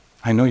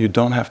 I know you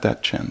don't have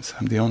that chance,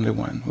 I'm the only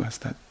one who has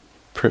that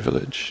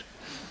privilege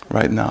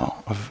right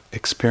now of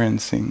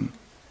experiencing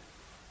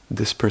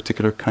this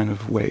particular kind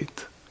of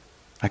weight.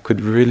 I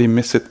could really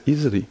miss it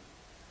easily.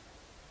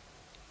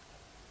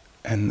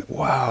 And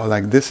wow,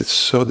 like this, it's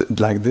so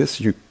like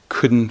this, you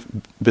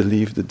couldn't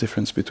believe the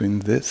difference between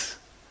this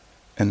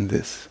and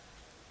this.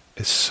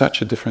 It's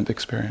such a different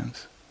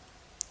experience.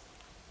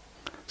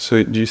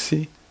 So do you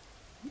see?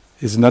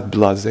 It's not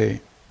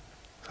blasé.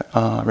 It's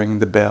like, ringing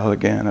the bell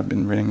again, I've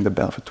been ringing the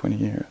bell for 20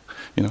 years.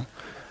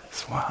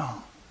 It's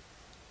wow.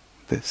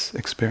 This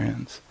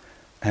experience,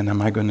 and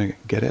am I going to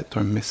get it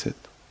or miss it?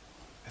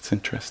 It's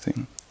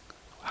interesting.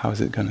 How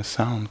is it going to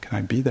sound? Can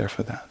I be there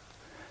for that?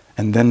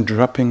 And then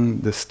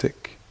dropping the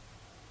stick.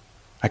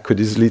 I could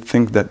easily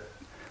think that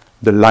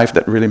the life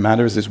that really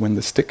matters is when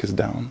the stick is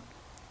down.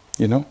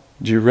 Do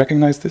you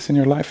recognize this in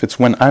your life? It's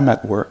when I'm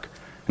at work,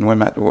 and when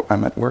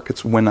I'm at work,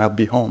 it's when I'll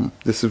be home.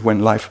 This is when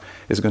life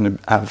is going to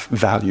have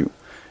value.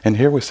 And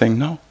here we're saying,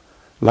 no,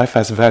 life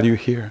has value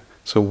here.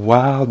 So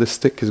while the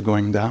stick is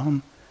going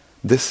down,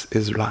 this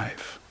is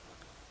life.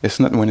 It's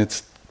not when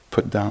it's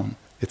put down,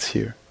 it's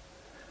here.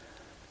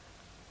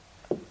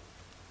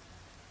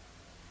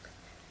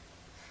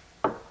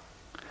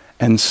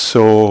 And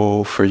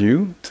so for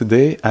you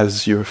today,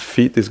 as your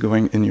feet is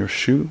going in your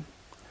shoe,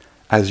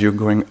 as you're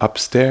going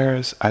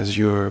upstairs, as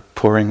you're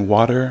pouring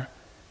water,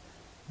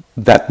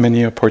 that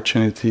many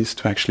opportunities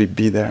to actually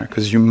be there.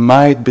 Because you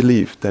might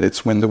believe that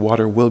it's when the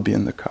water will be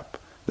in the cup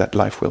that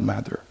life will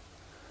matter.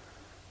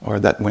 Or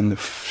that when the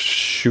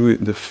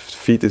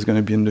feet is going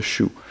to be in the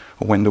shoe,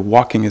 or when the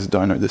walking is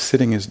done, or the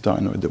sitting is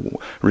done, or the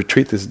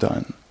retreat is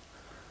done.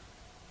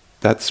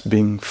 That's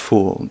being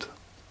fooled,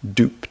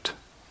 duped.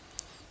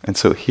 And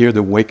so here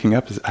the waking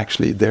up is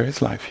actually, there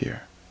is life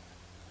here.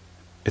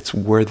 It's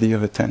worthy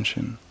of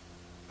attention,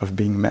 of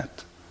being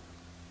met.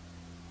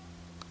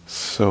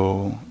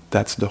 So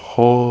that's the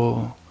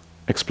whole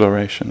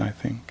exploration, I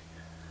think.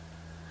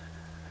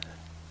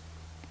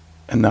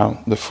 And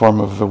now the form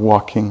of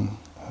walking,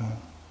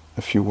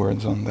 a few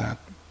words on that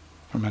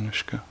from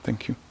Anushka.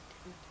 Thank you.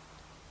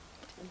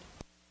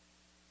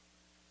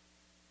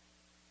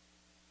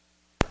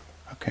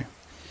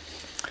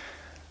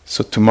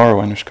 So tomorrow,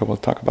 Anushka will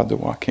talk about the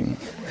walking.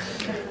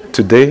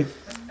 Today,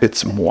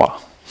 it's moi.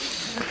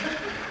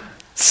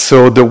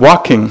 So the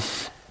walking.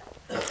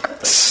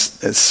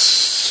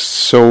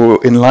 So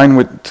in line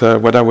with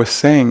what I was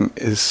saying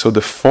is, so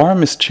the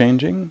form is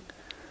changing,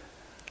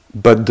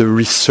 but the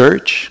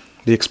research,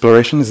 the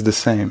exploration is the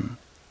same.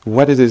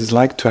 What it is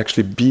like to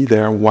actually be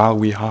there while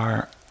we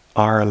are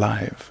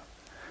alive.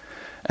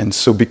 And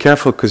so be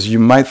careful, because you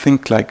might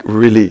think like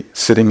really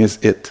sitting is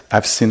it.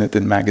 I've seen it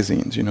in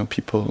magazines,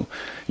 people,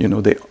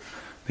 they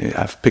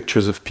have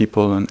pictures of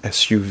people in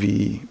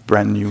SUV,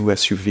 brand new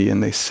SUV,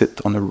 and they sit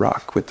on a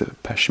rock with a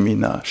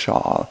pashmina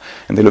shawl,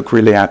 and they look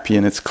really happy,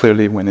 and it's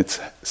clearly when it's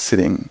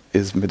sitting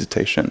is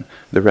meditation.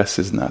 The rest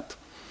is not.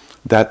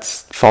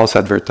 That's false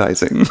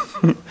advertising.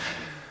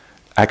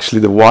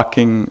 Actually, the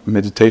walking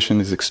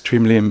meditation is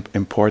extremely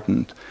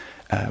important.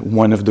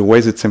 One of the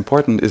ways it's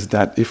important is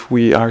that if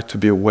we are to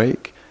be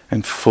awake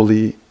and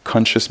fully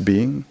conscious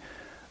being,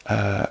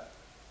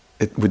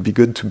 it would be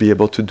good to be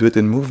able to do it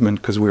in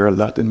movement, because we're a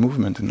lot in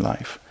movement in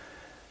life.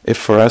 If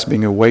for us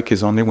being awake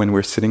is only when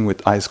we're sitting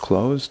with eyes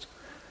closed,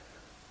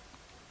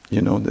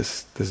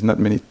 there's not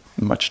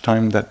much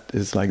time that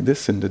is like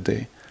this in the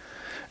day.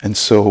 And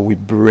so we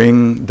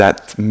bring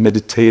that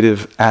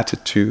meditative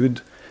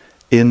attitude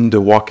in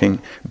the walking.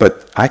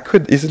 But I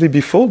could easily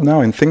be fooled now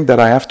and think that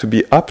I have to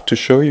be up to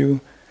show you.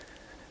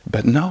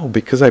 But no,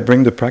 because I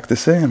bring the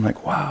practice in, I'm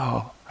like,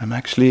 wow,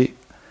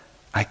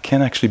 I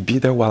can actually be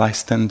there while I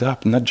stand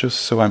up, not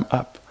just so I'm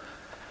up.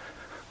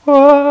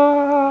 Whoa!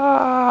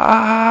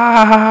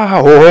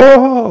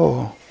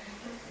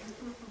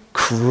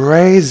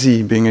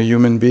 Crazy being a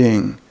human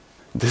being.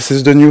 This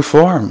is the new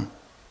form.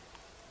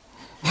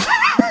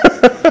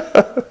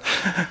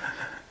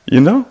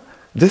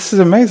 This is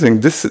amazing.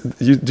 Do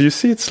you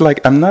see? It's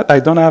like I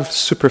don't have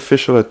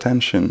superficial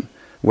attention.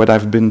 What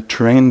I've been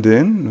trained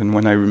in, and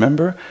when I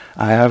remember,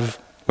 I have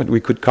what we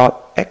could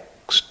call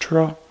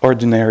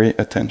extraordinary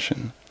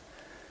attention.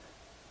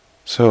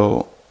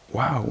 So,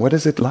 wow, what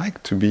is it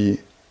like to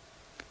be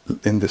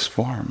in this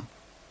form?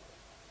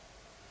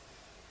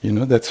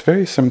 That's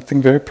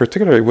something very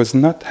particular. It was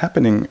not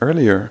happening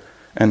earlier,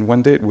 and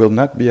one day it will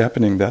not be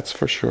happening, that's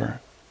for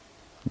sure.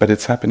 But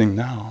it's happening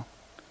now.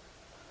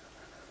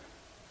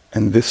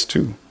 And this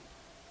too.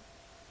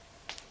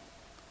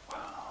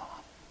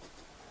 Wow.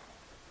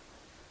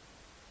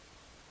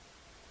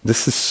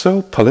 This is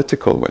so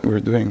political what we're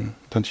doing,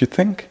 don't you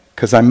think?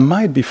 Because I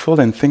might be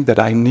full and think that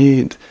I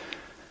need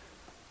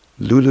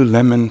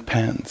Lululemon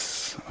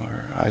pants,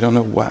 or I don't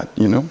know what,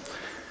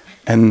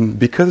 And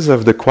because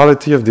of the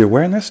quality of the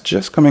awareness,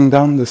 just coming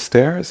down the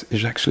stairs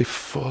is actually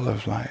full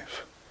of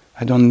life.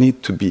 I don't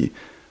need to be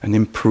an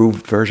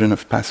improved version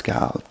of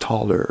Pascal,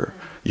 taller,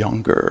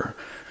 younger,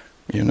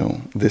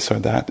 this or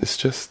that. It's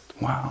just,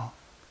 wow,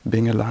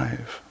 being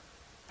alive.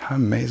 How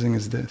amazing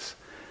is this?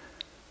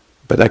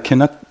 But I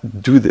cannot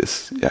do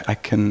this. I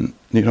can,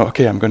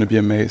 okay, I'm going to be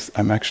amazed.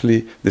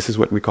 This is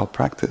what we call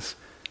practice.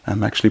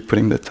 I'm actually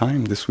putting the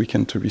time this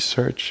weekend to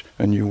research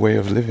a new way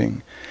of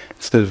living.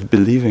 Instead of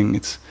believing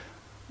it's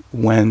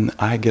when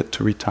I get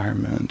to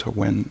retirement, or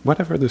when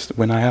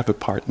I have a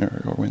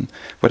partner, or when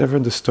whatever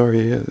the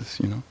story is,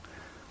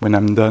 when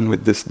I'm done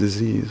with this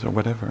disease or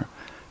whatever.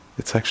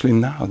 It's actually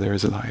now there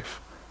is life.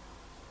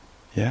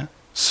 Yeah?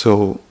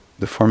 So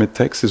the form it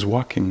takes is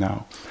walking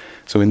now.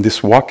 So in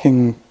this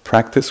walking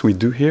practice we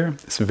do here,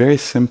 it's very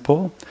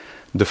simple.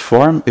 The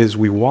form is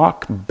we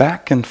walk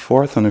back and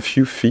forth on a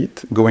few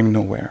feet, going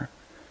nowhere,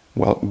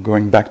 while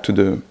going back to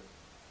the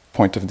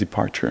point of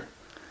departure.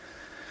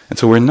 And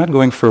so we're not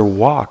going for a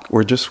walk,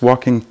 we're just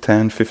walking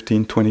 10,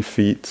 15, 20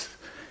 feet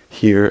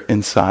here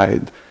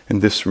inside, in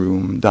this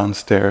room,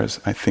 downstairs.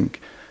 I think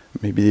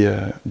maybe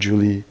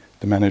Julie,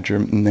 the manager,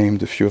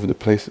 named a few of the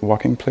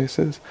walking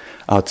places,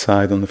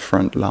 outside on the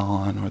front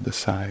lawn or the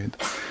side.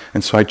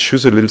 And so I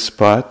choose a little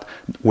spot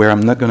where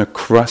I'm not going to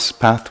cross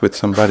path with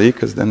somebody,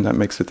 because then that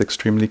makes it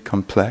extremely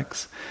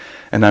complex.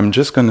 And I'm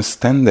just going to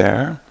stand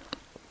there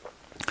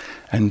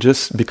and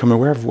just become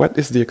aware of what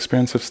is the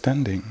experience of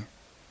standing.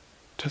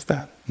 Just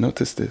that.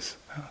 Notice this.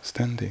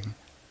 Standing.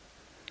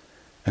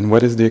 And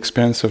what is the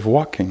experience of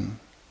walking?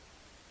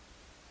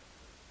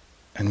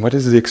 And what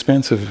is the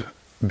experience of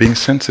being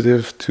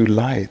sensitive to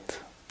light?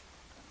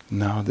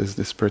 Now there's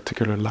this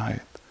particular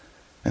light.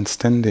 And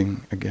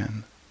standing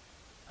again,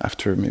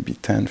 after maybe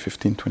 10,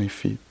 15, 20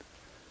 feet.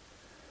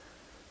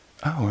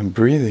 Oh, and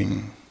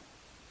breathing.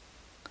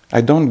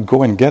 I don't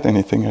go and get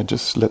anything, I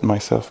just let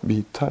myself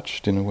be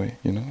touched in a way,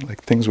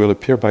 like things will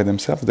appear by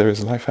themselves, there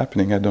is life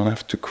happening, I don't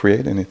have to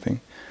create anything.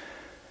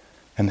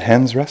 And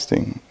hands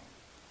resting.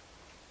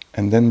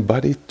 And then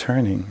body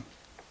turning.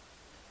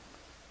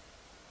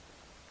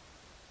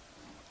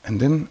 And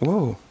then,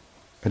 whoa,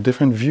 a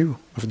different view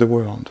of the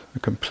world, a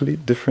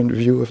complete different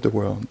view of the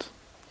world.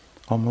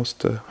 Almost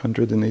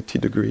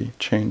 180-degree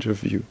change of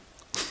view.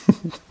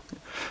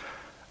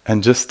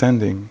 And just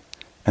standing,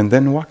 and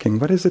then walking.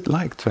 What is it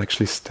like to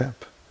actually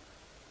step?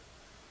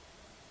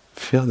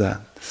 Feel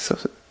that. So,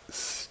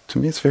 to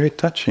me it's very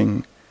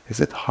touching. Is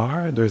it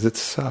hard or is it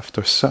soft,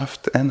 or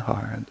soft and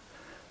hard?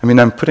 I mean,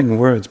 I'm putting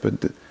words,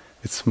 but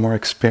it's more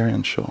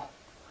experiential.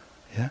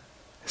 Yeah?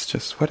 It's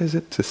just, what is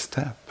it to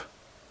step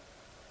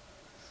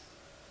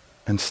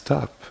and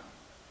stop?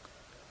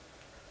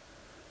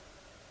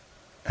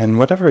 And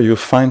whatever, you'll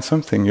find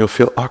something, you'll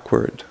feel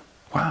awkward.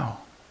 Wow,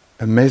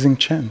 amazing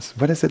chance.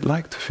 What is it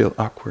like to feel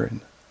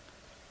awkward?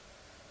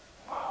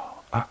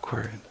 Wow,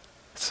 awkward.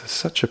 It's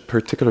such a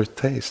particular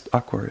taste,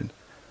 awkward.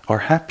 Or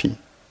happy.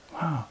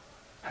 Wow,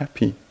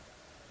 happy.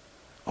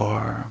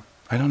 Or,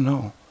 I don't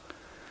know,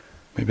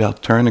 maybe I'll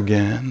turn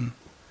again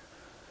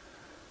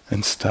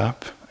and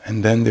stop,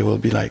 and then they will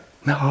be like,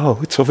 no,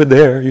 it's over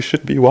there, you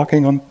should be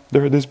walking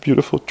under this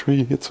beautiful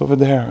tree, it's over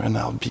there. And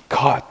I'll be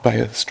caught by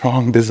a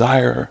strong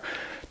desire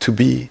to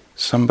be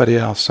somebody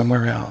else,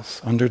 somewhere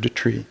else, under the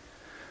tree.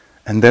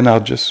 And then I'll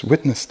just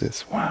witness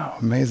this. Wow,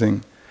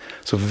 amazing.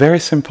 So very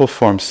simple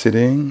form,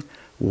 sitting,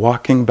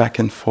 walking back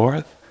and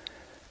forth,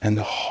 and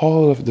the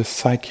whole of the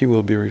psyche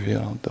will be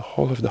revealed, the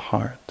whole of the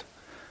heart,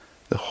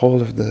 the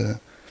whole of the...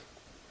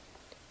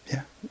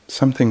 Yeah,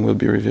 something will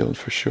be revealed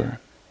for sure.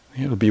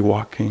 You'll be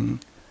walking,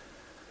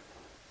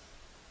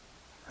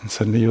 and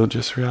suddenly you'll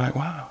just realize,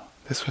 wow,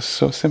 this was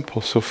so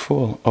simple, so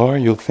full. Or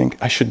you'll think,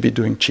 I should be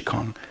doing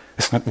Qigong.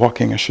 It's not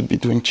walking, I should be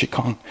doing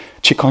Qigong.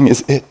 Qigong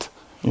is it,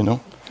 you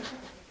know.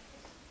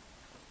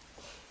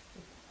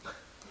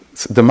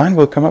 So the mind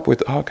will come up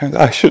with all kinds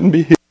of, I shouldn't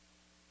be here,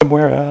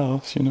 somewhere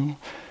else, you know.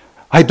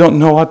 I don't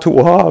know how to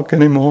walk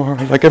anymore.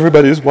 Like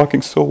everybody is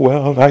walking so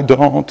well, I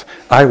don't.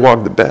 I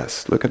walk the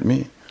best, look at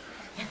me.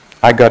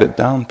 I got it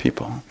down,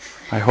 people.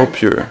 I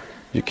hope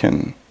you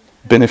can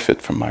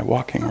benefit from my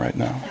walking right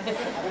now.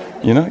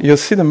 You know, you'll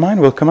see the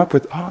mind will come up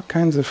with all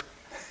kinds of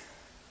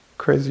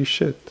crazy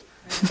shit.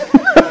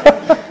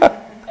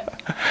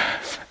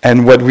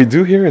 And what we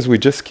do here is we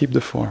just keep the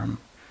form.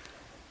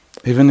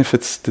 Even if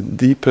it's the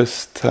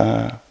deepest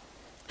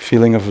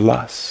feeling of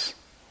loss,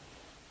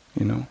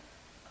 you know,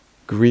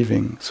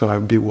 grieving. So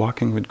I'll be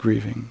walking with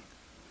grieving.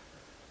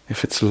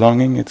 If it's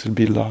longing, it'll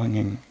be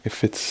longing.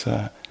 If it's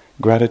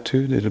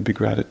gratitude, it'll be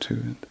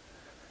gratitude.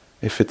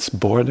 If it's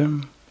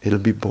boredom, it'll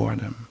be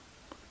boredom.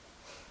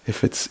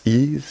 If it's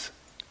ease,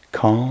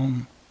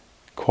 calm,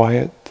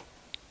 quiet,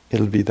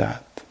 it'll be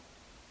that.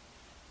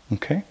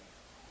 Okay?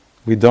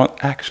 We don't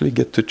actually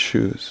get to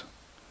choose.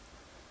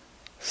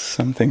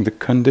 Something, the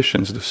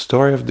conditions, the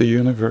story of the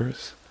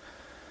universe,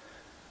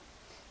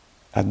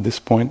 at this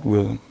point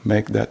will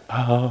make that,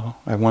 oh,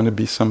 I want to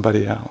be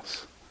somebody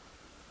else.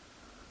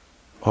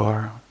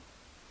 Or,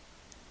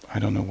 I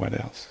don't know what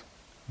else.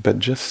 But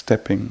just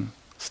stepping,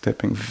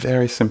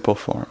 very simple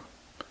form.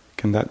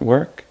 Can that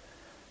work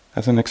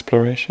as an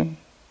exploration?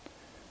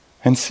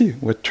 And see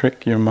what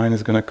trick your mind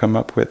is going to come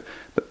up with.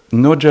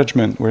 No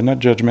judgment, we're not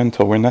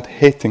judgmental, we're not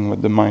hating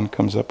what the mind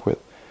comes up with.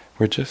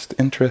 We're just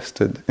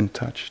interested and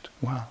touched.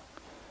 Wow,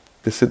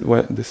 this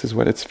is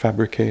what it's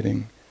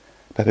fabricating.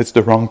 That it's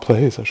the wrong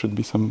place, I should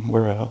be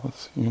somewhere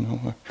else, you know,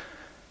 or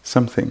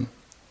something.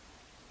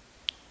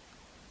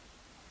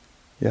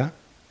 Yeah?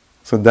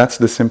 So that's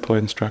the simple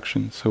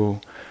instruction.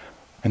 So,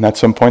 and at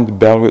some point the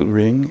bell will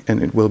ring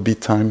and it will be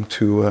time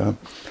to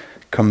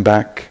come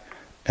back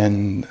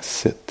and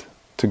sit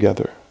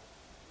together.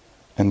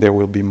 And there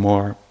will be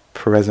more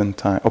present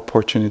time,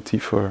 opportunity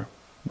for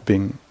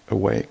being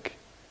awake.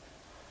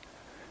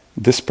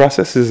 This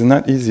process is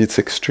not easy. It's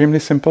extremely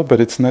simple, but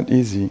it's not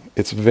easy.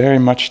 It's very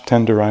much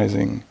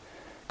tenderizing,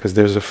 because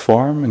there's a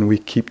form and we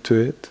keep to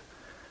it.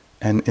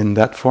 And in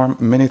that form,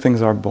 many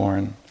things are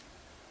born.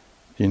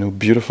 You know,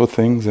 beautiful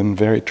things and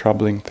very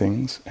troubling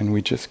things, and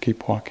we just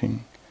keep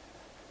walking.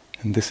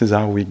 And this is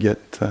how we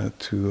get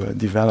to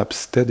develop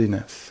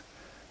steadiness,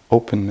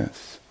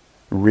 openness,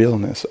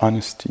 realness,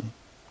 honesty,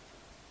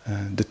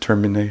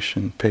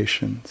 determination,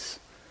 patience.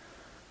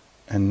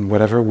 And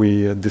whatever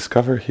we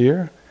discover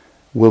here,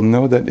 we'll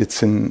know that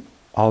it's in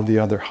all the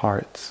other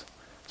hearts.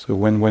 So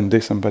when one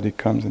day somebody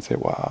comes and say,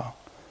 wow,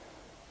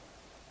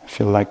 I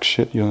feel like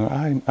shit, you know,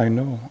 I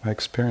know, I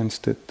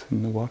experienced it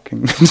in the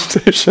walking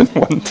meditation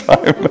one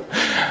time.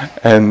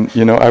 And,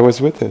 you know, I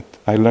was with it.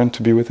 I learned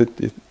to be with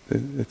it.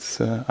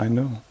 It's I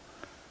know,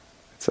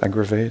 it's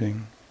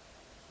aggravating.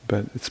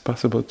 But it's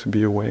possible to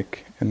be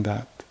awake in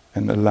that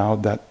and allow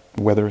that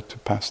weather to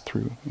pass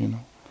through, you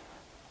know.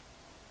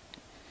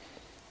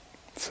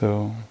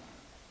 So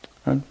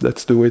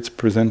that's the way it's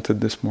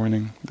presented this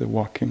morning, the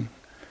walking.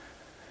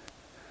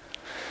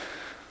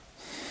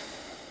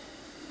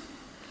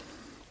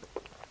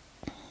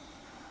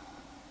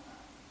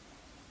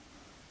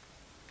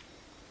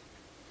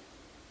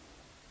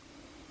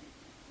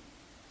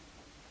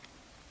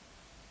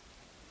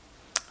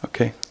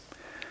 Okay.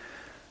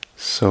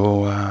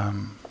 So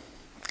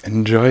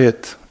enjoy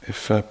it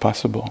if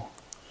possible.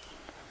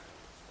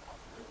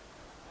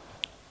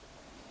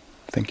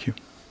 Thank you.